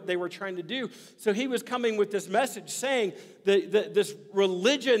exactly what they were trying to do. So he was coming with this message saying that this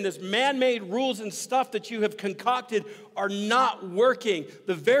religion, this man-made rules and stuff that you have concocted are not working.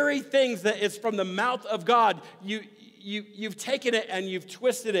 The very things that is from the mouth of God, you've taken it and you've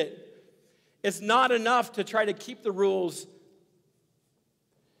twisted it. It's not enough to try to keep the rules.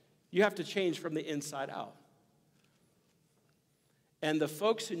 You have to change from the inside out. And the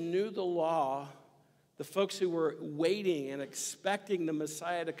folks who knew the law, the folks who were waiting and expecting the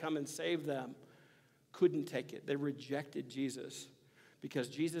Messiah to come and save them, couldn't take it. They rejected Jesus because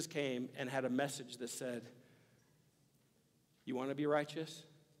Jesus came and had a message that said, you want to be righteous?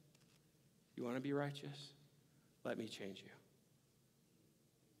 You want to be righteous? Let me change you.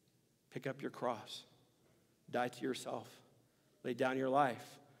 Pick up your cross. Die to yourself. Lay down your life.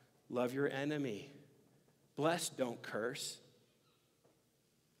 Love your enemy. Bless, don't curse.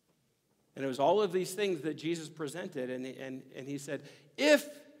 And it was all of these things that Jesus presented, and he said, if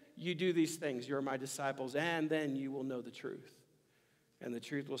you do these things, you're my disciples, and then you will know the truth, and the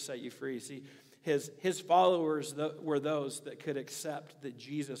truth will set you free. See, his followers were those that could accept that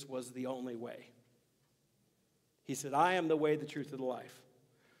Jesus was the only way. He said, I am the way, the truth, and the life.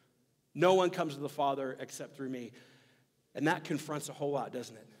 No one comes to the Father except through me. And that confronts a whole lot,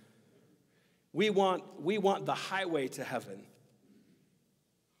 doesn't it? We want the highway to heaven.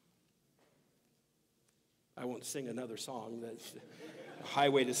 I won't sing another song that's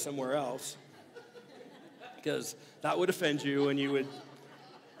highway to somewhere else, because that would offend you, and you would.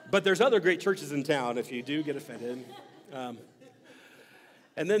 But there's other great churches in town if you do get offended. And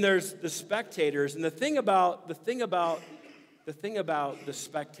then there's the spectators, and the thing about the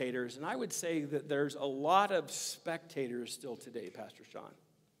spectators, and I would say that there's a lot of spectators still today, Pastor Sean.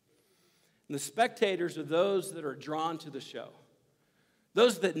 And the spectators are those that are drawn to the show.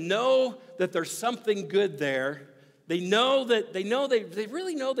 Those that know that there's something good there, They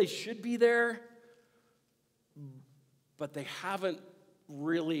really know they should be there, but they haven't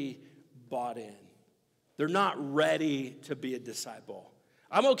really bought in. They're not ready to be a disciple.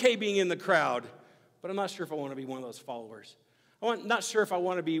 I'm okay being in the crowd, but I'm not sure if I want to be one of those followers. Not sure if I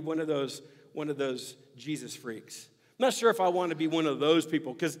want to be one of those Jesus freaks. I'm not sure if I want to be one of those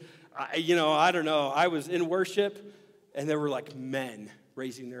people because, I don't know. I was in worship, and there were like men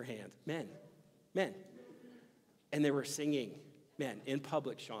raising their hands. Men. And they were singing, in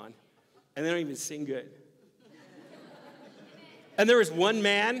public, Sean. And they don't even sing good. And there was one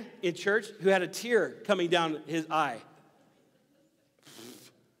man in church who had a tear coming down his eye.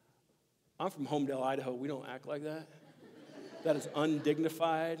 I'm from Homedale, Idaho. We don't act like that. That is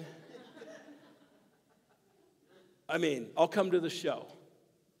undignified. I mean, I'll come to the show,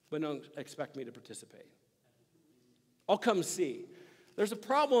 but don't expect me to participate. I'll come see. There's a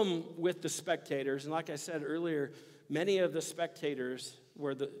problem with the spectators, and like I said earlier, many of the spectators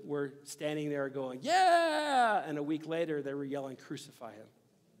were standing there going, yeah, and a week later they were yelling, crucify him.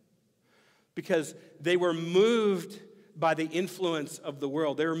 Because they were moved by the influence of the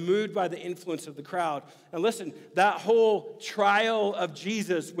world. They were moved by the influence of the crowd. And listen, that whole trial of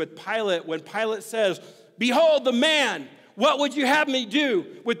Jesus with Pilate, when Pilate says, behold the man, what would you have me do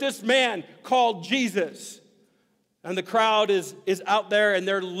with this man called Jesus? And the crowd is out there, and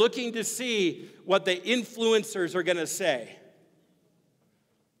they're looking to see what the influencers are going to say.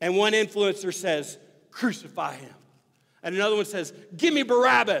 And one influencer says, crucify him. And another one says, give me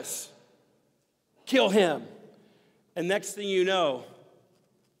Barabbas. Kill him. And next thing you know,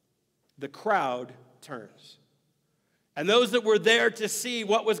 the crowd turns. And those that were there to see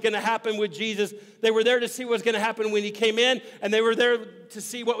what was going to happen with Jesus, they were there to see what was going to happen when he came in, and they were there to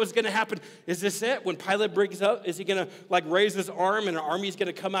see what was going to happen. Is this it? When Pilate brings up, is he going to raise his arm and an army is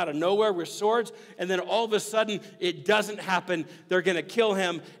going to come out of nowhere with swords? And then all of a sudden, it doesn't happen. They're going to kill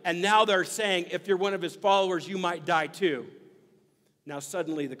him. And now they're saying, if you're one of his followers, you might die too. Now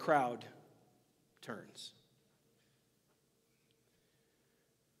suddenly the crowd turns.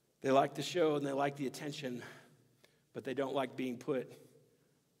 They like the show and they like the attention, but they don't like being put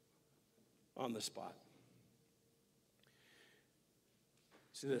on the spot.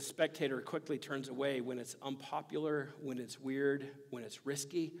 So the spectator quickly turns away when it's unpopular, when it's weird, when it's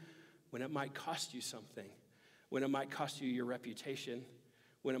risky, when it might cost you something, when it might cost you your reputation,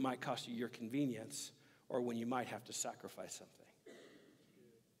 when it might cost you your convenience, or when you might have to sacrifice something.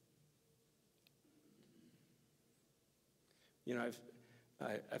 You know,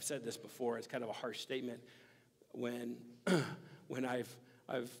 I've said this before. It's kind of a harsh statement. When I've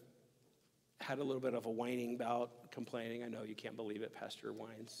had a little bit of a whining bout, complaining. I know you can't believe it. Pastor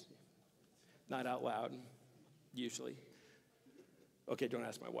whines. Not out loud, usually. Okay, don't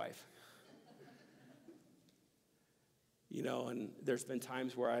ask my wife. You know, and there's been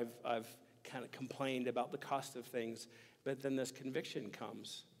times where I've kind of complained about the cost of things, but then this conviction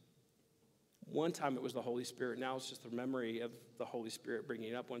comes. One time it was the Holy Spirit. Now it's just the memory of the Holy Spirit bringing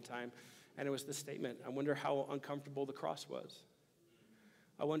it up one time. And it was the statement, I wonder how uncomfortable the cross was.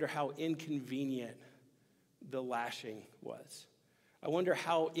 I wonder how inconvenient the lashing was. I wonder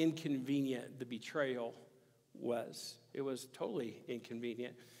how inconvenient the betrayal was. It was totally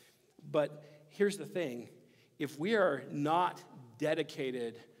inconvenient. But here's the thing. If we are not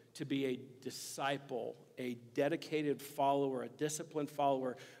dedicated to be a disciple, a dedicated follower, a disciplined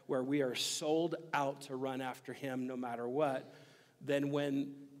follower, where we are sold out to run after him no matter what, then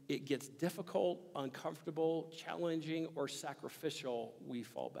when it gets difficult, uncomfortable, challenging, or sacrificial, we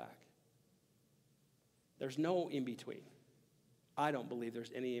fall back. There's no in-between. I don't believe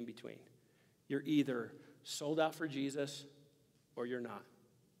there's any in-between. You're either sold out for Jesus or you're not.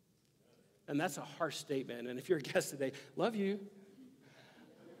 And that's a harsh statement. And if you're a guest today, love you.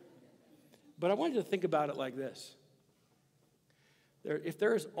 But I want you to think about it like this. If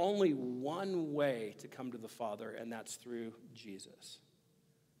there is only one way to come to the Father, and that's through Jesus,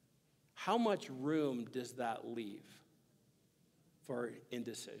 how much room does that leave for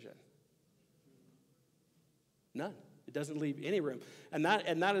indecision? None. It doesn't leave any room. And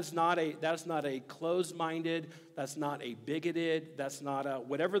that is not a closed-minded, that's not a bigoted, that's not a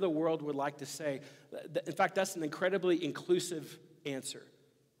whatever the world would like to say. In fact, that's an incredibly inclusive answer.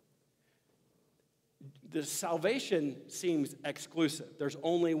 The salvation seems exclusive. There's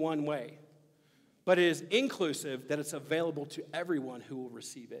only one way. But it is inclusive that it's available to everyone who will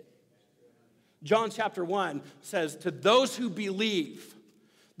receive it. John chapter 1 says, to those who believe,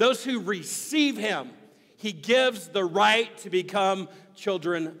 those who receive him, he gives the right to become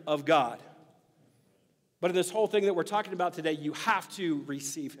children of God. But in this whole thing that we're talking about today, you have to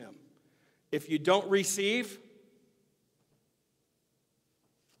receive him. If you don't receive,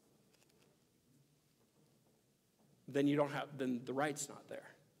 then then the right's not there.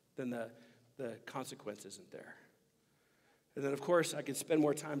 Then the consequence isn't there. And then, of course, I could spend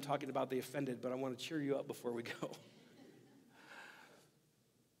more time talking about the offended, but I want to cheer you up before we go.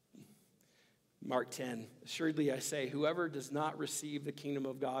 Mark 10, assuredly I say, whoever does not receive the kingdom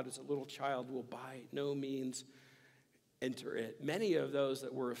of God as a little child will by no means enter it. Many of those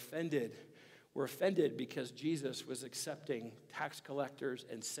that were offended because Jesus was accepting tax collectors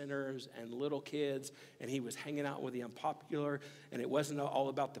and sinners and little kids, and he was hanging out with the unpopular, and it wasn't all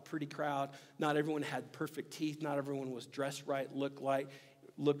about the pretty crowd. Not everyone had perfect teeth. Not everyone was dressed right, looked right.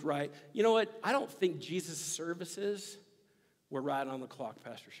 You know what? I don't think Jesus' services were right on the clock,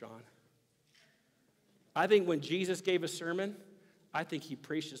 Pastor Sean. I think when Jesus gave a sermon, I think he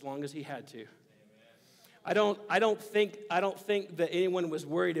preached as long as he had to. I don't think that anyone was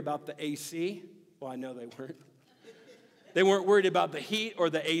worried about the AC. Well, I know they weren't. They weren't worried about the heat or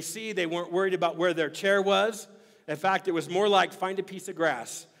the AC. They weren't worried about where their chair was. In fact, it was more like find a piece of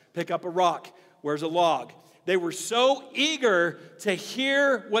grass, pick up a rock, where's a log. They were so eager to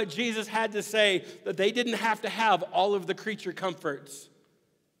hear what Jesus had to say that they didn't have to have all of the creature comforts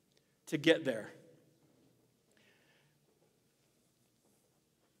to get there.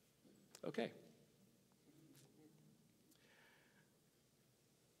 Okay.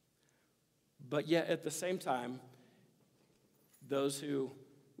 But yet, at the same time, those who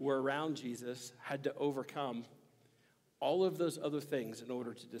were around Jesus had to overcome all of those other things in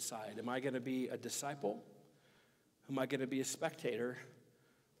order to decide, am I going to be a disciple? Am I going to be a spectator?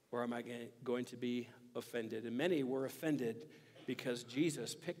 Or am I going to be offended? And many were offended because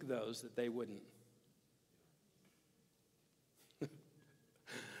Jesus picked those that they wouldn't.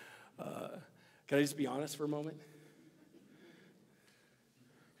 Can I just be honest for a moment?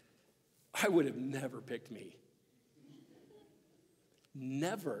 I would have never picked me.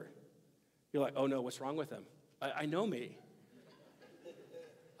 Never. You're like, oh no, what's wrong with him? I know me.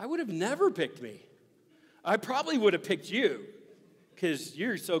 I would have never picked me. I probably would have picked you because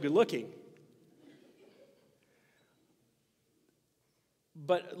you're so good looking.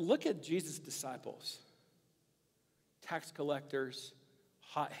 But look at Jesus' disciples. Tax collectors,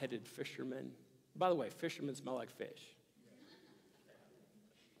 hot-headed fishermen. By the way, fishermen smell like fish.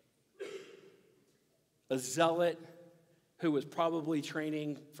 A zealot who was probably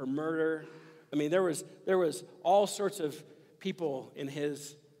training for murder. I mean, there was all sorts of people in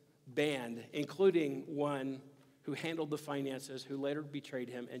his band, including one who handled the finances, who later betrayed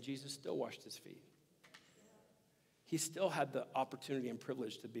him, and Jesus still washed his feet. He still had the opportunity and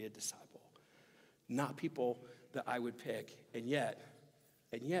privilege to be a disciple. Not people that I would pick, and yet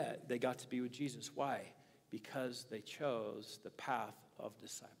they got to be with Jesus. Why? Because they chose the path of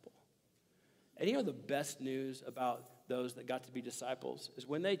disciple. And you know the best news about those that got to be disciples is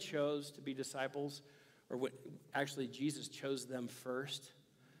when they chose to be disciples, or when actually Jesus chose them first,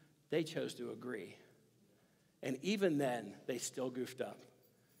 they chose to agree. And even then, they still goofed up.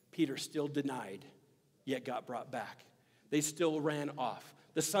 Peter still denied, yet got brought back. They still ran off.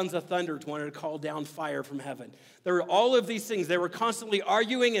 The sons of thunder wanted to call down fire from heaven. There were all of these things. They were constantly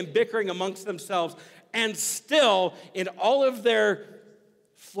arguing and bickering amongst themselves. And still, in all of their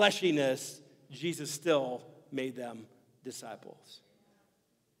fleshiness, Jesus still made them disciples.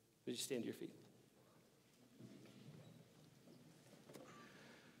 Would you stand to your feet?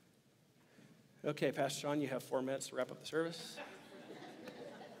 Okay, Pastor Sean, you have 4 minutes to wrap up the service.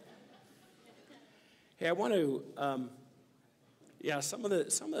 Hey, I want to... some of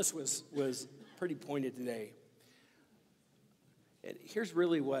this was pretty pointed today. And here's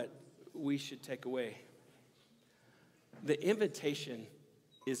really what we should take away. The invitation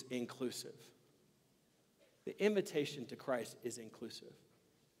is inclusive. The invitation to Christ is inclusive.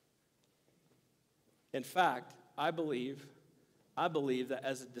 In fact, I believe that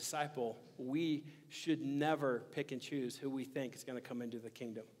as a disciple, we should never pick and choose who we think is going to come into the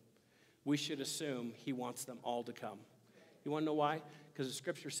kingdom. We should assume he wants them all to come. You want to know why? Because the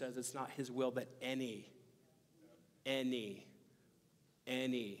scripture says it's not his will that any.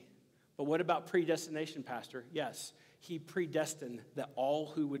 But what about predestination, Pastor? Yes, he predestined that all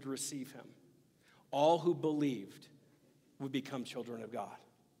who would receive him, all who believed, would become children of God.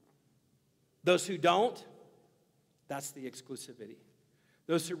 Those who don't, that's the exclusivity.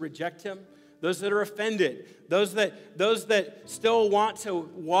 Those who reject him, those that are offended, those that still want to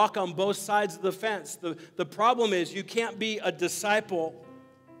walk on both sides of the fence. The problem is you can't be a disciple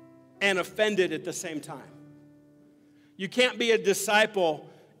and offended at the same time. You can't be a disciple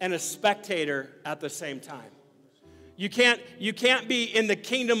and a spectator at the same time. You can't be in the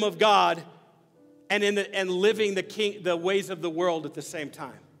kingdom of God and living the ways of the world at the same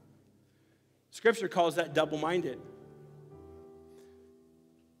time. Scripture calls that double-minded.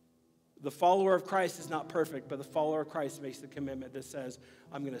 The follower of Christ is not perfect, but the follower of Christ makes the commitment that says,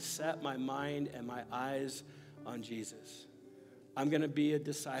 I'm going to set my mind and my eyes on Jesus. I'm going to be a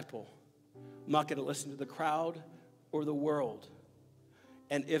disciple. I'm not going to listen to the crowd or the world.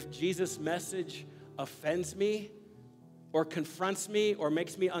 And if Jesus' message offends me or confronts me or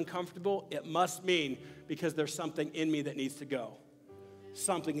makes me uncomfortable, it must mean because there's something in me that needs to go,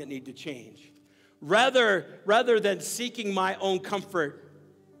 something that needs to change. Rather than seeking my own comfort,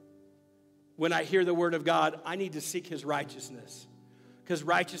 when I hear the word of God, I need to seek his righteousness, because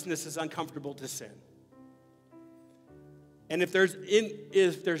righteousness is uncomfortable to sin. And if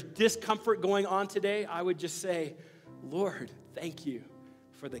there's discomfort going on today, I would just say, Lord, thank you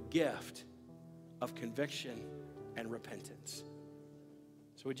for the gift of conviction and repentance.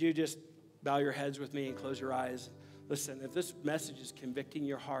 So would you just bow your heads with me and close your eyes? Listen, if this message is convicting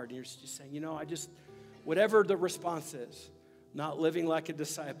your heart and you're just saying, whatever the response is, not living like a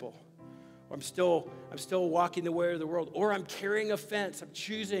disciple, or I'm still walking the way of the world, or I'm carrying offense, I'm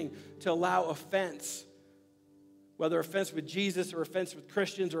choosing to allow offense, whether offense with Jesus or offense with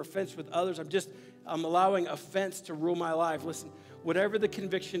Christians or offense with others, I'm allowing offense to rule my life. Listen, whatever the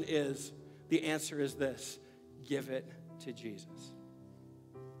conviction is, the answer is this: give it to Jesus.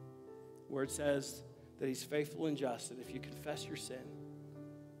 The word says that he's faithful and just, that if you confess your sin,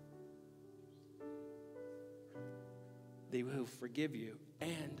 they will forgive you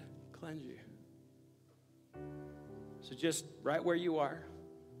and cleanse you. So just right where you are,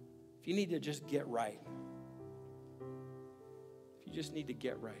 if you need to just get right, if you just need to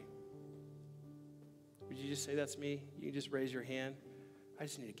get right, would you just say, that's me? You can just raise your hand. I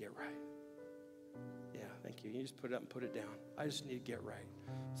just need to get right. Yeah, thank you. You just put it up and put it down. I just need to get right.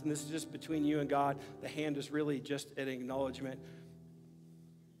 So this is just between you and God. The hand is really just an acknowledgement.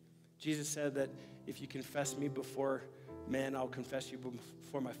 Jesus said that if you confess me before men, I'll confess you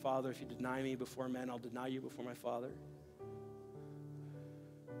before my Father. If you deny me before men, I'll deny you before my Father.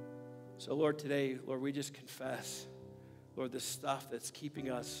 So Lord, today, Lord, we just confess, Lord, the stuff that's keeping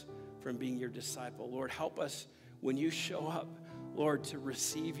us from being your disciple. Lord, help us when you show up, Lord, to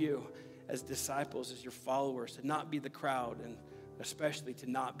receive you as disciples, as your followers, to not be the crowd, and especially to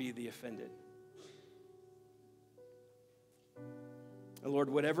not be the offended. And Lord,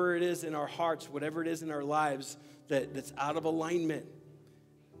 whatever it is in our hearts, whatever it is in our lives that's out of alignment,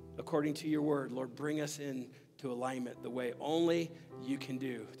 according to your word, Lord, bring us into alignment the way only you can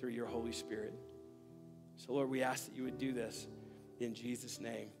do through your Holy Spirit. So Lord, we ask that you would do this in Jesus'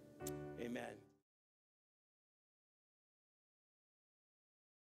 name. Amen.